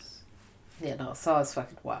series. Yeah, no, Saw is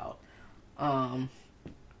fucking wild.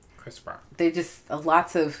 Chris Rock. They just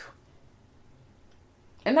lots of,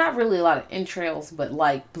 and not really a lot of entrails, but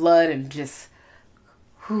like blood and just,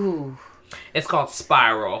 whew. It's called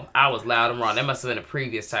Spiral. I was loud and wrong. That must have been a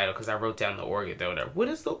previous title because I wrote down The Organ Donor. What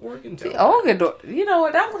is The Organ Donor? The Organ Donor. You know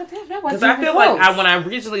what? That wasn't because I feel close. Like when I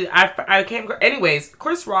originally I came. Anyways,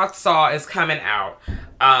 Chris Rock's Saw is coming out,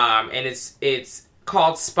 and it's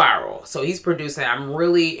called Spiral. So he's producing it. I'm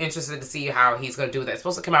really interested to see how he's going to do that. It's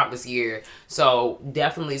supposed to come out this year. So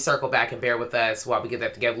definitely circle back and bear with us while we get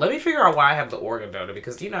that together. Let me figure out why I have The Organ Donor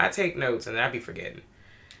because, you know, I take notes and I be forgetting.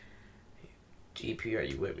 GP, are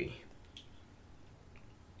you with me?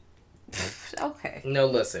 Okay. No,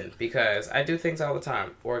 listen, because I do things all the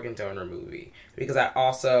time. Organ Donor movie. Because I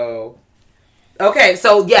also... Okay,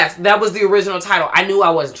 so yes, that was the original title. I knew I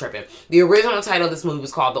wasn't tripping. The original title of this movie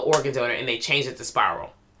was called The Organ Donor, and they changed it to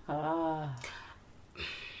Spiral.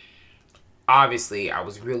 Obviously, I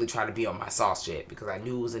was really trying to be on my Saw shit because I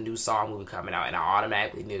knew it was a new Saw movie coming out, and I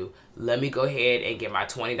automatically knew, let me go ahead and get my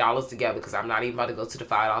 $20 together because I'm not even about to go to the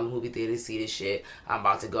 $5 movie theater to see this shit. I'm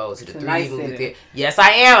about to go to the 3D nice movie theater. Yes, I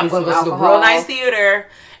am. I'm going to go to the real nice theater,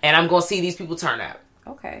 and I'm going to see these people turn up.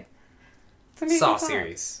 Okay. Saw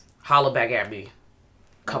series. Holla back at me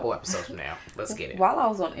a couple episodes from now. Let's get it. While I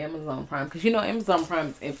was on Amazon Prime, because you know Amazon Prime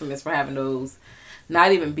is infamous for having those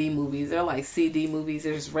not even B movies. They're like CD movies.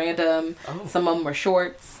 They're just random. Oh. Some of them are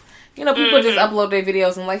shorts. You know, people just upload their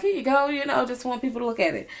videos and like, here you go. You know, just want people to look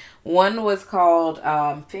at it. One was called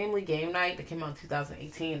Family Game Night. That came out in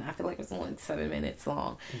 2018. I feel like it was only 7 minutes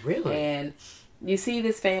long. Really? And you see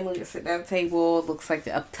this family sitting at a table. It looks like the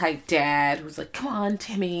uptight dad who's like, come on,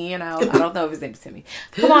 Timmy. You know, I don't know if his name is Timmy.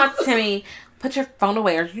 Come on, Timmy. Put your phone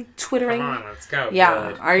away. Are you twittering? Come on, let's go. Yeah.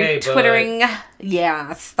 Bud. Are you twittering? Bud.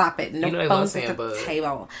 Yeah, stop it. No phones at the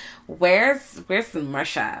table. Where's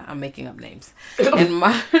Marsha? I'm making up names.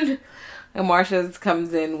 and Marsha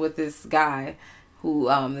comes in with this guy who,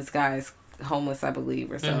 this guy's homeless, I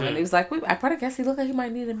believe, or so. Mm-hmm. And he was like, I probably guess he looked like he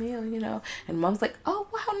might need a meal, you know. And mom's like, oh,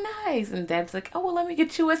 wow, nice. And dad's like, oh, well, let me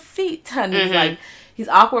get you a seat. And he's like, he's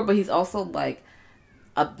awkward, but he's also like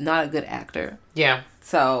not a good actor. Yeah.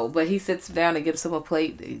 So, but he sits down and gives him a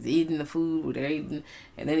plate. He's eating the food they're eating,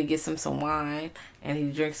 and then he gets him some wine, and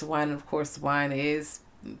he drinks the wine, and of course the wine is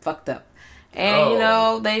fucked up. And, you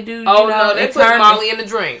know, they do, they put Molly in the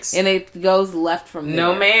drinks. And it goes left from there.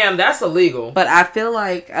 No, ma'am, that's illegal. But I feel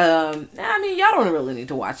like, I mean, y'all don't really need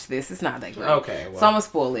to watch this. It's not that great. Okay, well. So I'm going to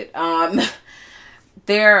spoil it.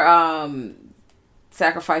 They're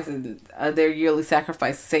sacrificing, their yearly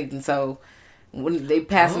sacrifice to Satan. So when they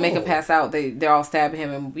make him pass out, they're all stabbing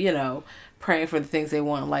him and, you know, praying for the things they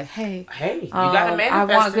want. Like, hey, you got to manifest I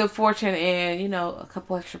want good fortune and, you know, a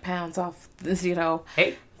couple extra pounds off this, you know.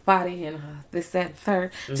 Hey. Body and this, that, and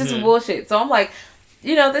third. Just bullshit. So I'm like,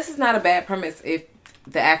 you know, this is not a bad premise if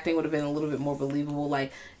the acting would have been a little bit more believable.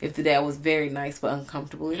 Like, if the dad was very nice but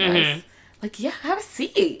uncomfortably nice. Like, yeah, have a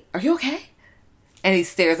seat. Are you okay? And he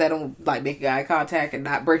stares at him, like, making eye contact and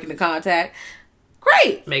not breaking the contact.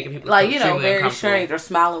 Great. Making people like, you know, very strange or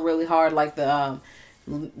smiling really hard like the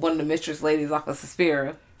one of the mistress ladies off of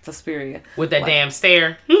Suspiria. With that damn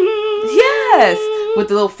stare. Yes. With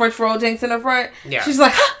the little French roll jinx in the front. Yeah. She's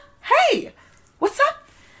like, hey, what's up?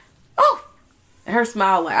 Oh. And her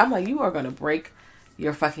smile, like, I'm like, you are going to break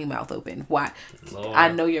your fucking mouth open. Why? Lord.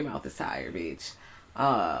 I know your mouth is tired, bitch.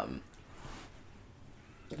 But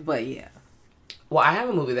yeah. Well, I have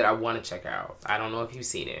a movie that I want to check out. I don't know if you've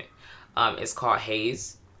seen it. It's called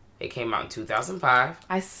Haze. It came out in 2005.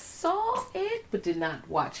 I saw it, but did not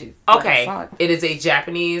watch it. Okay. It is a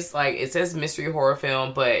Japanese, like, it says mystery horror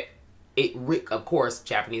film, but of course,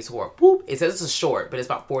 Japanese horror. Boop. It says it's a short, but it's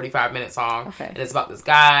about 45 minutes long. Okay. And it's about this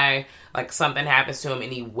guy, like, something happens to him,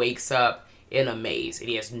 and he wakes up in a maze, and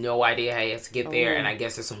he has no idea how he has to get there, and I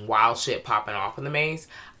guess there's some wild shit popping off in the maze.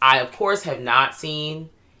 I, of course, have not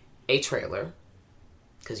seen a trailer,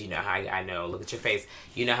 because you know how I know. Look at your face.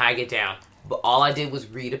 You know how I get down. but all I did was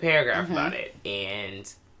read a paragraph about it,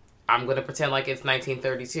 and I'm going to pretend like it's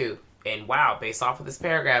 1932. And wow, based off of this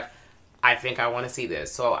paragraph, I think I want to see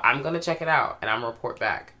this. So I'm going to check it out, and I'm going to report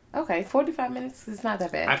back. Okay, 45 minutes is not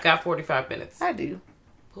that bad. I've got 45 minutes. I do.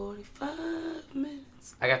 45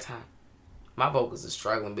 minutes. I got time. My vocals are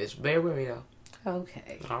struggling, bitch. Bear with me, though.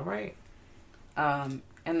 Okay. All right. And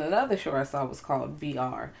another short I saw was called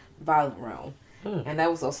VR, Violent Realm. And that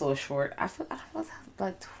was also a short. I was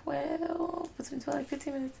like 12, like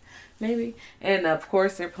 15 minutes, maybe. And of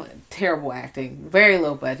course, they're playing terrible acting, very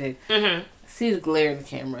low budget. See the glare in the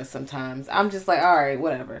camera sometimes. I'm just like, all right,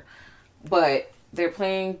 whatever. But they're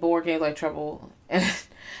playing board games like Trouble,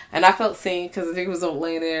 and I felt seen because the nigga was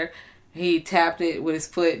laying there. He tapped it with his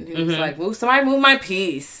foot, and he was like, somebody move my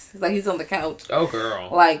piece. Like, he's on the couch. Oh, girl.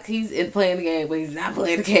 Like, he's playing the game, but he's not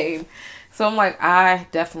playing the game. So I'm like, I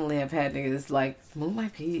definitely have had niggas like, move my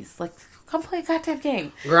piece. Like, come play a goddamn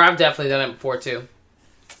game. Girl, I've definitely done it before, too.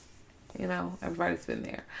 You know, everybody's been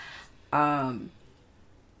there.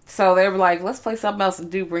 So they were like, let's play something else.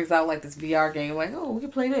 And dude brings out like this VR game. Like, oh, we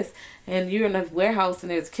can play this. And you're in a warehouse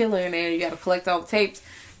and there's a killer in there. And you got to collect all the tapes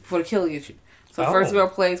before the killer gets you. So first girl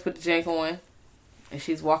plays, put the jank on. And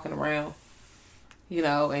she's walking around. You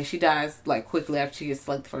know, and she dies like quickly after she gets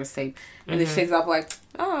like the first tape. And then she takes off like,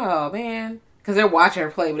 oh man. Because they're watching her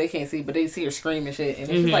play, but they can't see. But they see her scream and shit. And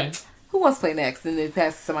then she's like, who wants to play next? And then they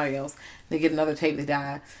pass to somebody else. They get another tape, they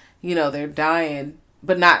die. You know, they're dying.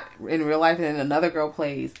 But not in real life. And then another girl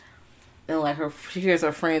plays. And like she hears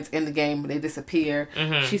her friends in the game, but they disappear.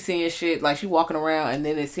 She's seeing shit. Like, she's walking around. And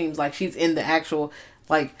then it seems like she's in the actual...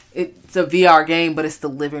 Like, it's a VR game, but it's the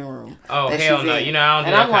living room. Oh, hell no. You know, I don't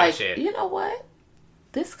do that kind of shit. You know what?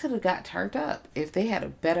 This could have got turned up if they had a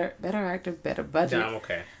better actor, better budget. Yeah, I'm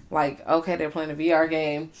okay. Like, okay, they're playing a VR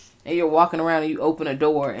game, and you're walking around and you open a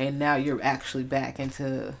door, and now you're actually back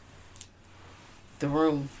into the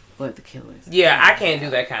room with the killers. Yeah, I can't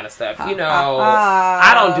do that kind of stuff. You know,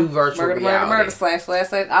 I don't do virtual reality. Murder,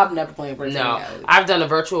 slash. I'm never playing virtual reality. I've done a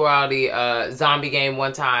virtual reality zombie game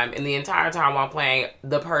one time, and the entire time while playing,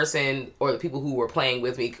 the person or the people who were playing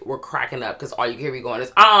with me were cracking up because all you hear me going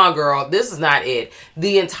is, girl, this is not it.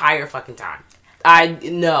 The entire fucking time.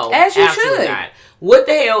 No. As you should. Not. What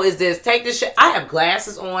the hell is this? Take this shit. I have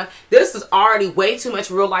glasses on. This is already way too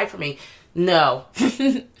much real life for me. No.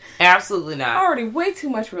 Absolutely not. Already way too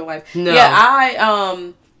much real life. No.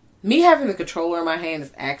 Yeah, me having the controller in my hand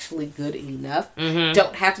is actually good enough.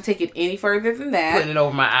 Don't have to take it any further than that. Putting it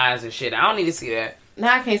over my eyes and shit. I don't need to see that.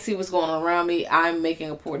 Now I can't see what's going on around me. I'm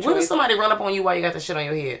making a poor choice. What if somebody run up on you while you got the shit on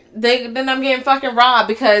your head? Then I'm getting fucking robbed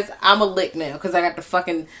because I'm a lick now. Because I got the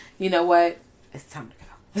fucking, you know what? It's time to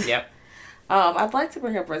go. Yep. I'd like to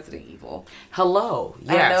bring up Resident Evil. Hello.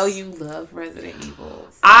 Yes. I know you love Resident Evil.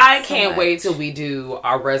 I can't wait till we do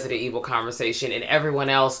our Resident Evil conversation and everyone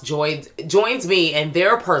else joins me in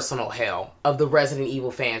their personal hell of the Resident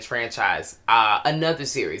Evil fans franchise. Another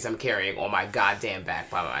series I'm carrying on my goddamn back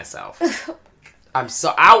by myself. I'm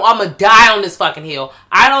gonna die on this fucking hill.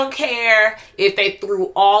 I don't care if they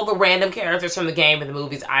threw all the random characters from the game in the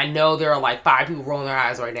movies. I know there are like 5 people rolling their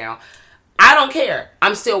eyes right now. I don't care.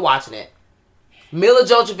 I'm still watching it. Mila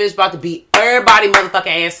Jovovich about to beat everybody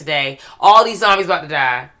motherfucking ass today. All these zombies about to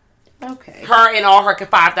die. Okay. Her and all her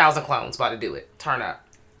 5,000 clones about to do it. Turn up.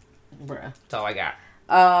 Bruh. That's all I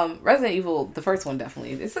got. Resident Evil, the first one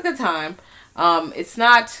definitely. It's a good time. It's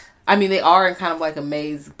not... I mean, they are in kind of like a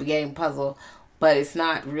maze game puzzle, but it's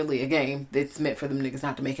not really a game. It's meant for them niggas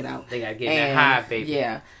not to make it out. They gotta get in that high, baby.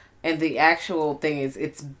 Yeah. And the actual thing is,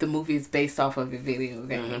 the movie is based off of a video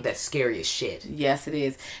game. That's scary as shit. Yes, it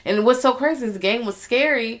is. And what's so crazy is the game was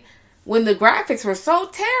scary when the graphics were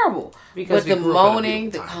so terrible. Because the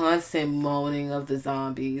moaning, the constant moaning of the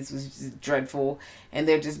zombies was just dreadful. And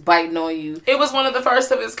they're just biting on you. It was one of the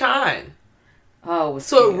first of its kind. Oh, it was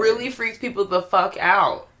so scary. It really freaks people the fuck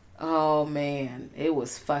out. Oh, man. It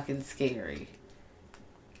was fucking scary.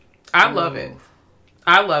 I love it.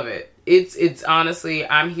 I love it. It's honestly,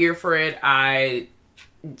 I'm here for it. I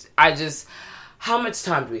just, how much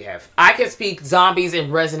time do we have? I can speak zombies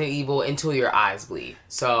and Resident Evil until your eyes bleed.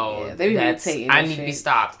 So I need to be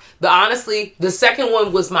stopped. Honestly, the second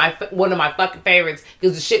one was one of my fucking favorites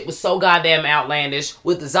because the shit was so goddamn outlandish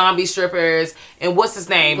with the zombie strippers and what's his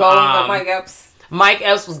name? Mike Epps. Mike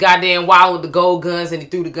Epps was goddamn wild with the gold guns and he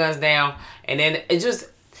threw the guns down. And then it just,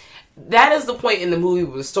 that is the point in the movie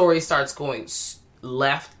where the story starts going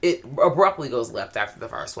left. It abruptly goes left after the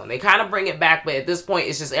first one. They kind of bring it back, but at this point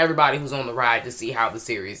it's just everybody who's on the ride to see how the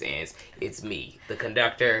series ends. It's me, the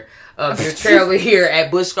conductor of your trailer here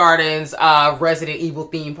at Busch Gardens Resident Evil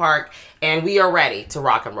theme park, and we are ready to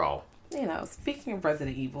rock and roll. You know, speaking of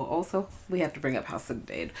Resident Evil, also, we have to bring up House of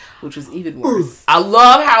the Dead, which was even worse. I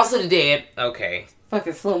love House of the Dead. Okay.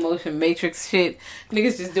 Fucking slow motion Matrix shit.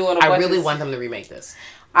 Niggas just doing I really want them to remake this.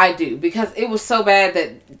 I do, because it was so bad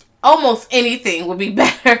that almost anything would be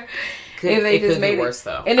better if they just made it worse,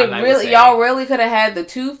 though. And y'all really could have had the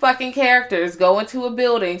two fucking characters go into a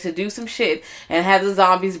building to do some shit and have the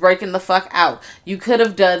zombies breaking the fuck out. You could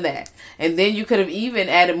have done that. And then you could have even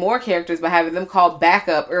added more characters by having them call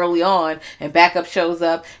backup early on, and backup shows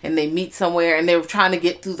up and they meet somewhere and they were trying to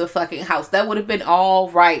get through the fucking house. That would have been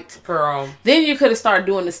all right. Girl. Then you could have started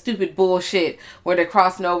doing the stupid bullshit where they're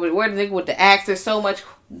crossing over, where the nigga with the axe. There's so much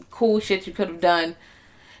cool shit you could have done.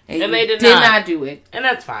 And they did not do it. And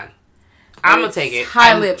that's fine. I'm going to take it.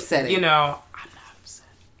 Highly upsetting. You know, I'm not upset.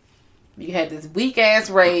 You had this weak ass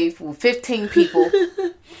rave with 15 people.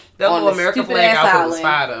 That little American flag outfit was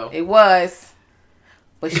fire, though. It was.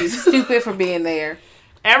 But she's stupid for being there.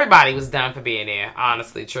 Everybody was done for being there,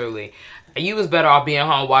 honestly, truly. You was better off being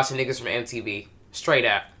home watching niggas from MTV. Straight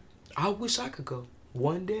up. I wish I could go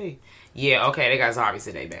one day. Yeah, okay, they got zombies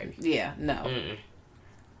today, baby. Yeah, no. Mm-mm.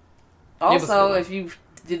 Also, if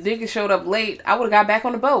the niggas showed up late, I would have got back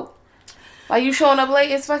on the boat. Like, you showing up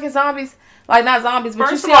late, it's fucking zombies. Like, not zombies, but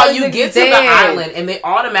first of all, you get to the island and they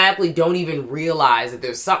automatically don't even realize that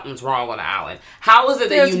there's something's wrong on the island. How is it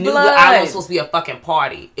that you knew the island was supposed to be a fucking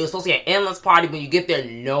party? It was supposed to be an endless party. When you get there,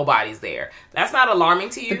 nobody's there. That's not alarming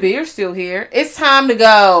to you? The beer's still here. It's time to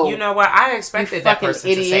go. You know what? I expected that person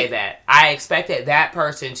to say that. I expected that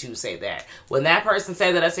person to say that. When that person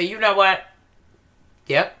said that, I said, you know what?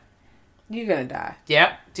 Yep. You're gonna die.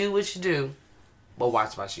 Yep. Do what you do. But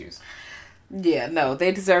watch my shoes. Yeah, no,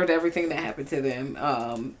 they deserved everything that happened to them.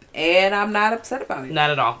 And I'm not upset about it. Not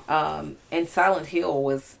at all. And Silent Hill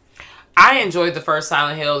was... I enjoyed the first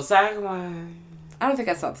Silent Hill. The second one... I don't think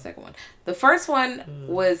I saw the second one. The first one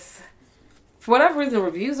was... For whatever reason, the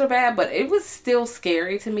reviews are bad, but it was still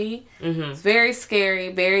scary to me. Mm-hmm. It's very scary,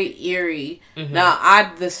 very eerie. Mm-hmm.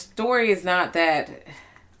 Now, the story is not that...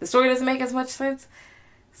 The story doesn't make as much sense.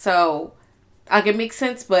 So, I can make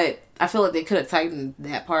sense, but I feel like they could have tightened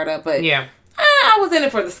that part up. But yeah. I was in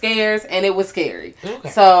it for the scares, and it was scary. Okay.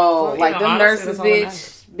 So, well, them nurses,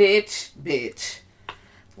 bitch.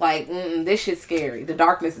 Like, this shit's scary. The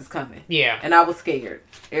darkness is coming. Yeah. And I was scared.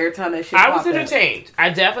 Every time that shit I was entertained. Up. I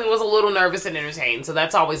definitely was a little nervous and entertained, so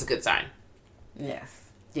that's always a good sign.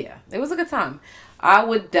 Yes. Yeah. It was a good time. I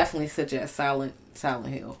would definitely suggest Silent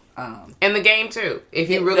Hill. And the game, too. If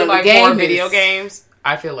you really like horror video games...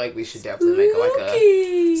 I feel like we should definitely make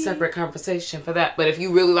a separate conversation for that. But if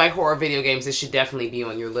you really like horror video games, it should definitely be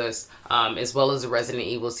on your list, as well as the Resident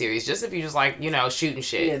Evil series. Just if you just like, shooting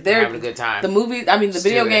shit, and having a good time. The movies, the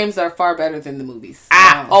video games are far better than the movies.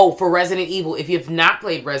 For Resident Evil, if you have not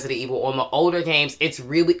played Resident Evil on the older games, it's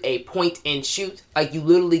really a point and shoot. Like, you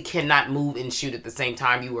literally cannot move and shoot at the same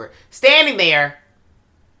time. You were standing there,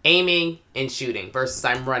 aiming and shooting versus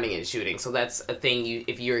I'm running and shooting. So that's a thing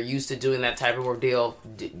if you're used to doing that type of ordeal,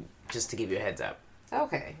 just to give you a heads up.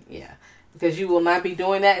 Okay, yeah. Because you will not be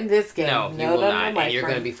doing that in this game. No, you will not. And you're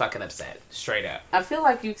going to be fucking upset. Straight up. I feel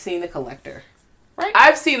like you've seen The Collector. Right?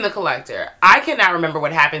 I've seen The Collector. I cannot remember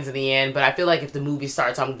what happens in the end, but I feel like if the movie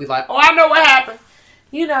starts, I'm going to be like, oh, I know what happened.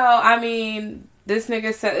 This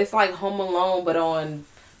nigga said it's like Home Alone, but on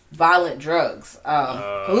violent drugs.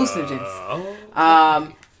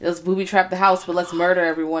 Hallucinogens. Let's booby trap the house, but let's murder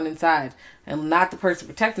everyone inside. And not the person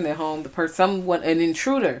protecting their home. An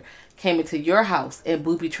intruder came into your house and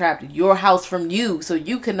booby trapped your house from you, so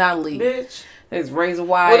you could not leave. Bitch. There's razor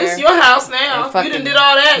wire. Well, it's your house now. You done did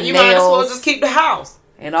all that. You might as well just keep the house.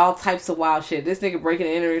 And all types of wild shit. This nigga breaking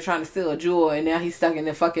and entering trying to steal a jewel, and now he's stuck in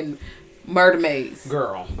the fucking murder maze.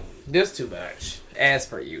 Girl, this too much. As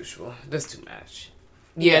per usual. This too much.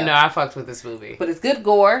 Yeah, no, I fucked with this movie. But it's good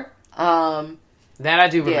gore. That I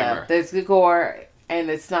do remember. Yeah, there's good gore, and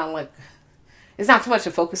it's not too much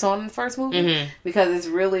to focus on in the first movie because it's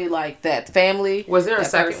really like that family. Was there a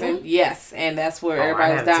second one? Yes, and that's where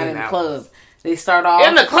everybody's dying in the club. They start off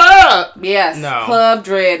in the club. Yes, no. Club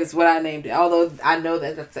Dread is what I named it. Although I know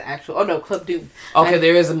that's the actual. Oh no, Club Doom. Okay,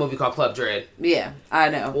 there is a movie called Club Dread. Yeah, I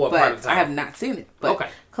know, but I have not seen it. But okay.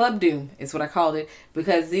 Club Doom is what I called it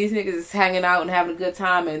because these niggas is hanging out and having a good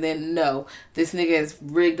time, and then this nigga is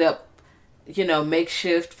rigged up.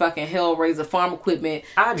 Makeshift fucking Hellraiser farm equipment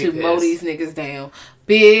to mow these niggas down.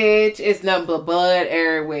 Bitch, it's nothing but blood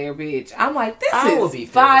everywhere, bitch. I'm like, this is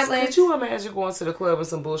violent. Could you imagine going to the club and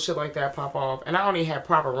some bullshit like that pop off? And I only had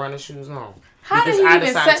proper running shoes on. How did he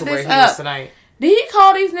even set this up? Tonight. Did he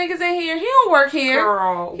call these niggas in here? He don't work here.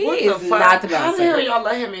 Girl, he is not the best. How the hell y'all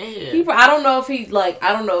let him in here? I don't know if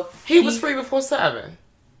he was free before 7.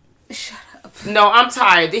 Shut up. No, I'm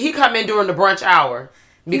tired. Did he come in during the brunch hour?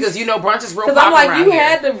 Because you know brunch is real popular. Because I'm like, you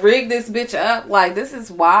had to rig this bitch up. Like, this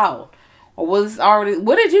is wild. Or was already?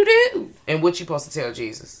 What did you do? And what you supposed to tell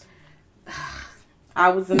Jesus? I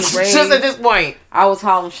was in the grave. Just at this point, I was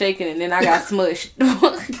Harlem shaking, and then I got smushed.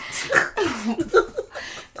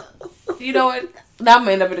 You know what? Now I'm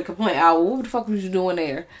gonna end up in a complaint hour. What the fuck was you doing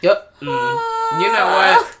there? Yep. You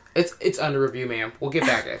know what? It's under review, ma'am. We'll get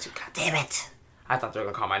back at you. God damn it! I thought they were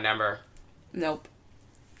gonna call my number. Nope.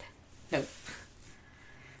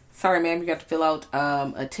 Sorry, ma'am. You got to fill out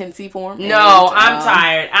a 10C form. No, I'm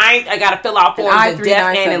tired. I got to fill out forms in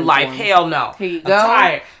death and in life. Form. Hell no. Here you go. I'm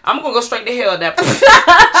tired. I'm going to go straight to hell at that point.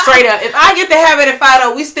 Straight up. If I get to heaven and find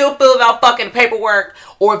out we still filled out fucking paperwork,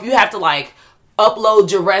 or if you have to like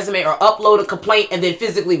upload your resume or upload a complaint and then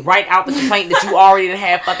physically write out the complaint that you already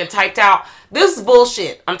have fucking typed out, this is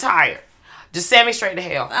bullshit. I'm tired. Just send me straight to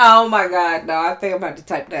hell. Oh my God, no! I think I'm about to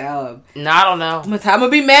type that. No, I don't know. I'm gonna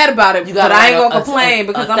be mad about it, but I ain't gonna complain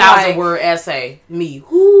because I'm like 1,000-word essay. Me,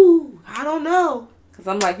 whoo! I don't know. Because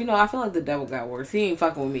I'm like, I feel like the devil got worse. He ain't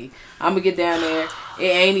fucking with me. I'm gonna get down there. It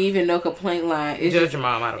ain't even no complaint line. It's Judge just your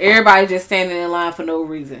mom. Everybody just standing in line for no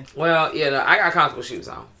reason. Well, yeah, no, I got comfortable shoes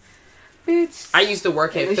on. Bitch. I used to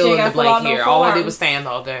work at fill in the blank here. All I did was stand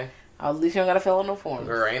all day. At least you don't gotta fill out no forms.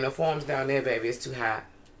 Girl, ain't no forms down there, baby. It's too hot.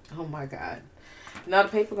 Oh my God. Now the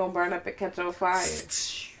paper gonna burn up and catch on fire.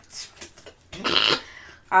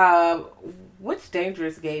 Which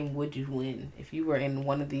dangerous game would you win if you were in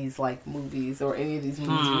one of these like movies or any of these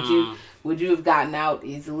movies? Would you have gotten out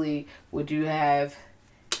easily? Would you have?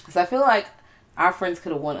 Because I feel like our friends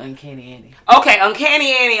could have won Uncanny Annie. Okay,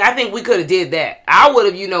 Uncanny Annie. I think we could have did that. I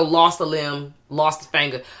would have, lost a limb, lost a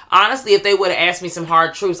finger. Honestly, if they would have asked me some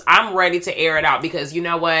hard truths, I'm ready to air it out because you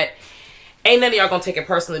know what? Ain't none of y'all gonna take it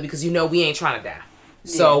personally because we ain't trying to die.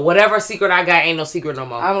 So whatever secret I got ain't no secret no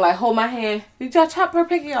more. I'm like, hold my hand. Did y'all chop her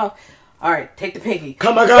pinky off? All right, take the pinky.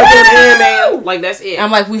 Come my goddamn hand, man. Like that's it. I'm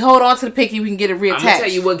like, we hold on to the pinky, we can get it reattached. I'm gonna tell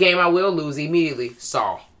you what game I will lose immediately.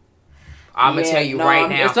 Saw. I'm gonna tell you right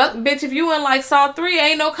now. Bitch, if you in like Saw 3,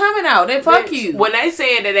 ain't no coming out. Then fuck you. When they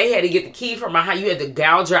said that they had to get the key from my house, you had to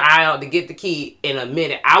gouge your eye out to get the key in a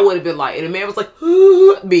minute. I would have been like, and the man was like,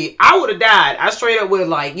 me. I would have died. I straight up would have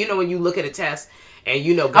like, when you look at a test and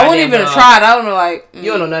I wouldn't even have tried. I don't know, like.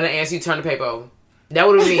 You don't know none of the answers. You turn the paper over. That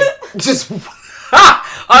would have been just,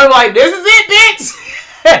 I'm like, this is it, bitch.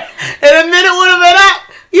 And a minute would have been up.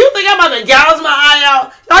 You think I'm about to gouge my eye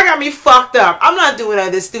out? Y'all got me fucked up. I'm not doing all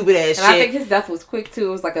this stupid ass shit. I think his death was quick too.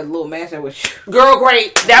 It was like a little match that was. Girl,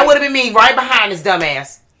 great. That would have been me right behind this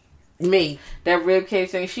dumbass. Me. That rib cage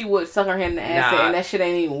thing, she would suck her hand in the acid, and that shit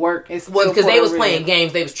ain't even work. It's because they was playing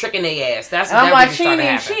games. They was tricking their ass. That's what I'm like, she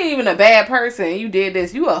ain't even a bad person. You did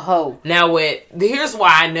this. You a hoe. Now, here's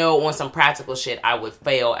why I know on some practical shit I would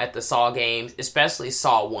fail at the Saw games, especially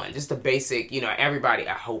Saw 1. Just the basic, everybody,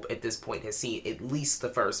 I hope, at this point has seen at least the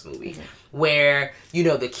first movie. Mm-hmm. Where,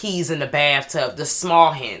 the keys in the bathtub, the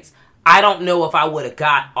small hints. I don't know if I would have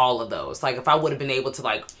got all of those. Like, if I would have been able to,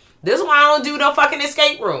 like... This is why I don't do no fucking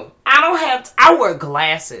escape room. I wear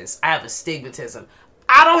glasses. I have astigmatism.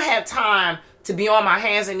 I don't have time to be on my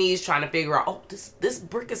hands and knees trying to figure out, this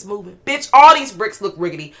brick is moving. Bitch, all these bricks look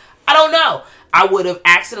rickety. I don't know. I would have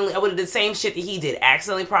did the same shit that he did.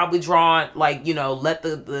 Accidentally probably drawn, like, let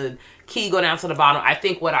the key go down to the bottom. I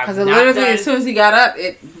think what I've not done... Because literally as soon as he got up,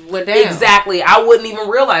 it went down. Exactly. I wouldn't even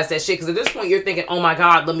realize that shit. Because at this point, you're thinking, oh my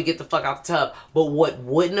God, let me get the fuck out the tub. But what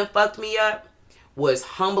wouldn't have fucked me up was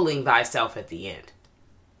humbling thyself at the end.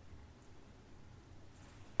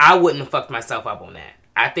 I wouldn't have fucked myself up on that.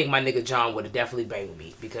 I think my nigga John would have definitely banged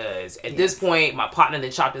me because at this point, my partner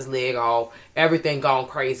done chopped his leg off. Everything gone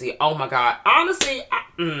crazy. Oh my God. Honestly, I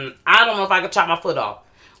don't know if I could chop my foot off.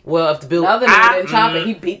 Well, if the building... The other nigga didn't chop it.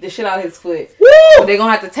 He beat the shit out of his foot. Woo! They're going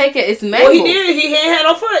to have to take it. It's mangled. Well, he did. He ain't had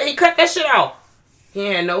no foot. He cut that shit off. He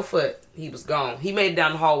ain't had no foot. He was gone. He made it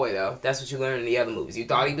down the hallway though. That's what you learned in the other movies. You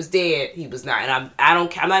thought he was dead. He was not. And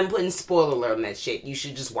I'm not even putting spoiler alert on that shit. You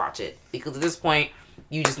should just watch it because at this point,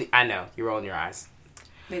 I know you're rolling your eyes.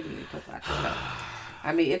 Maybe you put that.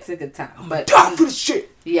 I mean, it's a good time. But dying for the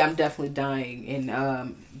shit. Yeah, I'm definitely dying in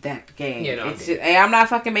that game. Yeah, no, it's just, I'm not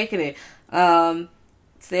fucking making it.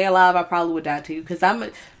 Stay alive, I probably would die too. Because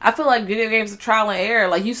I feel like video games are trial and error.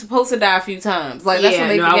 Like, you're supposed to die a few times. Like, that's what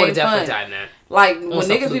makes the game fun. I would have definitely died in that. Like, when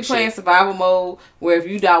niggas be playing survival mode, where if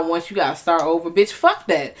you die once, you gotta start over. Bitch, fuck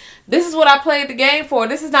that. This is what I played the game for.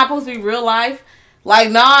 This is not supposed to be real life.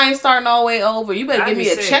 Like, nah, I ain't starting all the way over. You better give me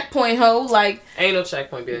a checkpoint, ho. Like, ain't no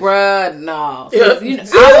checkpoint, bitch. Bruh, no.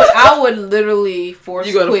 I would literally force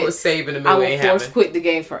quit. You gonna save in the middle. I would force quit the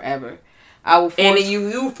game forever. I will force... And then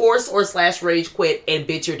you force or / rage quit and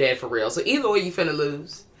bitch you're dead for real. So either way you finna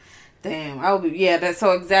lose. Damn, I would be... Yeah, that's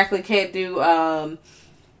so exactly. Can't do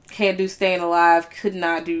Staying Alive. Could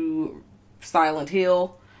not do Silent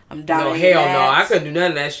Hill. I'm dying. No, hell no. I couldn't do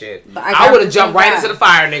none of that shit. I would have jumped right into the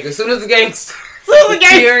fire, nigga. As soon as the game starts,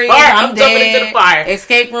 I'm jumping into the fire.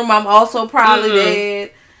 Escape Room, I'm also probably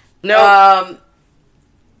dead. No.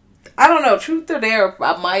 I don't know. Truth or Dare,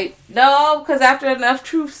 I might. No, because after enough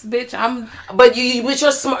truths, bitch, I'm... But you with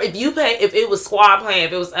your smart... If it was squad playing,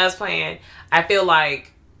 if it was us playing, I feel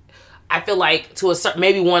like to a certain...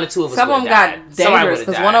 Maybe one or two of us. Some of them got dangerous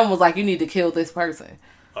because one of them was like, you need to kill this person.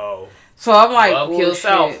 Oh. So I'm like, kill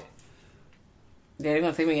self. Yeah, they're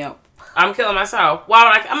going to take me out. I'm killing myself. Why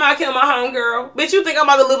would I'm not killing my homegirl. Bitch, you think I'm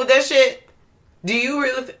about to live with that shit? Do you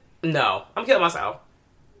really... No. I'm killing myself.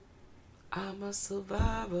 I'm a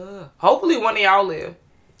survivor. Hopefully one of y'all live.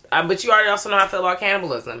 But you already also know how I feel about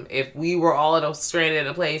cannibalism. If we were all stranded in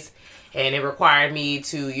a place and it required me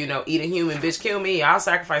to, eat a human, bitch, kill me, I'll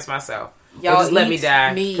sacrifice myself. Y'all just let me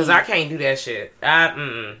die. Because I can't do that shit.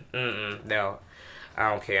 No. I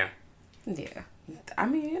don't care. Yeah. I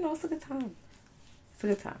mean, it's a good time. It's a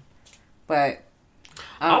good time. But.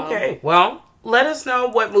 Okay. Well. Let us know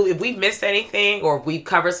what movie, if we missed anything or if we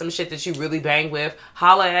covered some shit that you really bang with,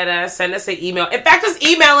 holla at us, send us an email. In fact, just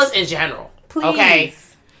email us in general. Please. Okay?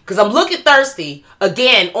 Because I'm looking thirsty,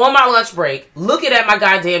 again, on my lunch break, looking at my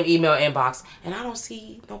goddamn email inbox, and I don't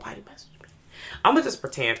see nobody message me. I'm going to just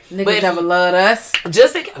pretend. Niggas never loved us.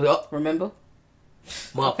 Just in case. Remember?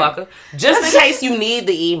 Motherfucker. Okay. Just in case you need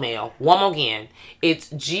the email, one more again, it's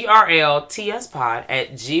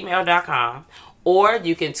grltspod@gmail.com. Or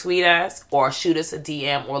you can tweet us or shoot us a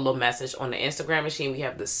DM or a little message on the Instagram machine. We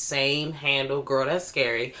have the same handle, Girl That's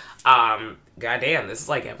Scary. Goddamn, this is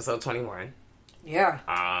like episode 21. Yeah.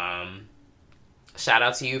 Shout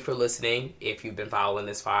out to you for listening. If you've been following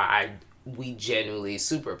this far, we genuinely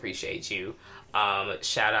super appreciate you.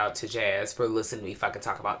 Shout out to Jazz for listening to me if I could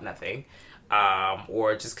talk about nothing.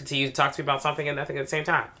 Or just continue to talk to me about something and nothing at the same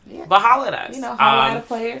time. Yeah. But holla at us. Holla at a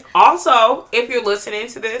player. Also, if you're listening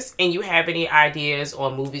to this and you have any ideas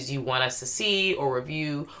on movies you want us to see or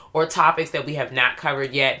review or topics that we have not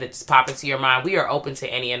covered yet that just pop into your mind, we are open to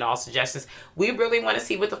any and all suggestions. We really want to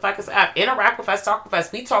see what the fuck is up. Interact with us, talk with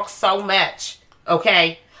us. We talk so much.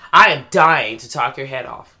 Okay? I am dying to talk your head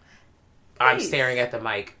off. Please. I'm staring at the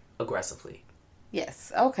mic aggressively.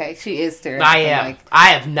 Yes. Okay. She is staring at the mic. I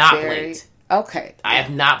have not blinked. Okay. I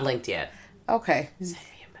have not blinked yet. Okay. Send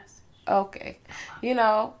me a message. Okay.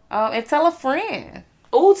 And tell a friend.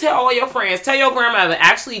 Oh, tell all your friends. Tell your grandmother.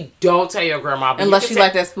 Actually, don't tell your grandma. Unless you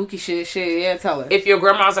like that spooky shit. Yeah, tell her. If your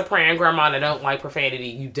grandma's a praying grandma that don't like profanity,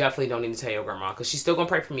 you definitely don't need to tell your grandma because she's still gonna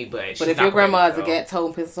pray for me. But if your grandma is a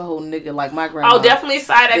gat-toed pistol hole nigga like my grandma, oh, definitely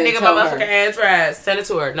slide that nigga my motherfucking address. Send it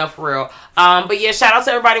to her. No, for real. But yeah, shout out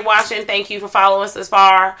to everybody watching. Thank you for following us this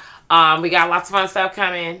far. We got lots of fun stuff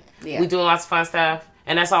coming. Yeah. We doing lots of fun stuff.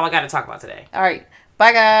 And that's all I got to talk about today. All right.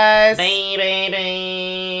 Bye, guys. Bye, bye, bye.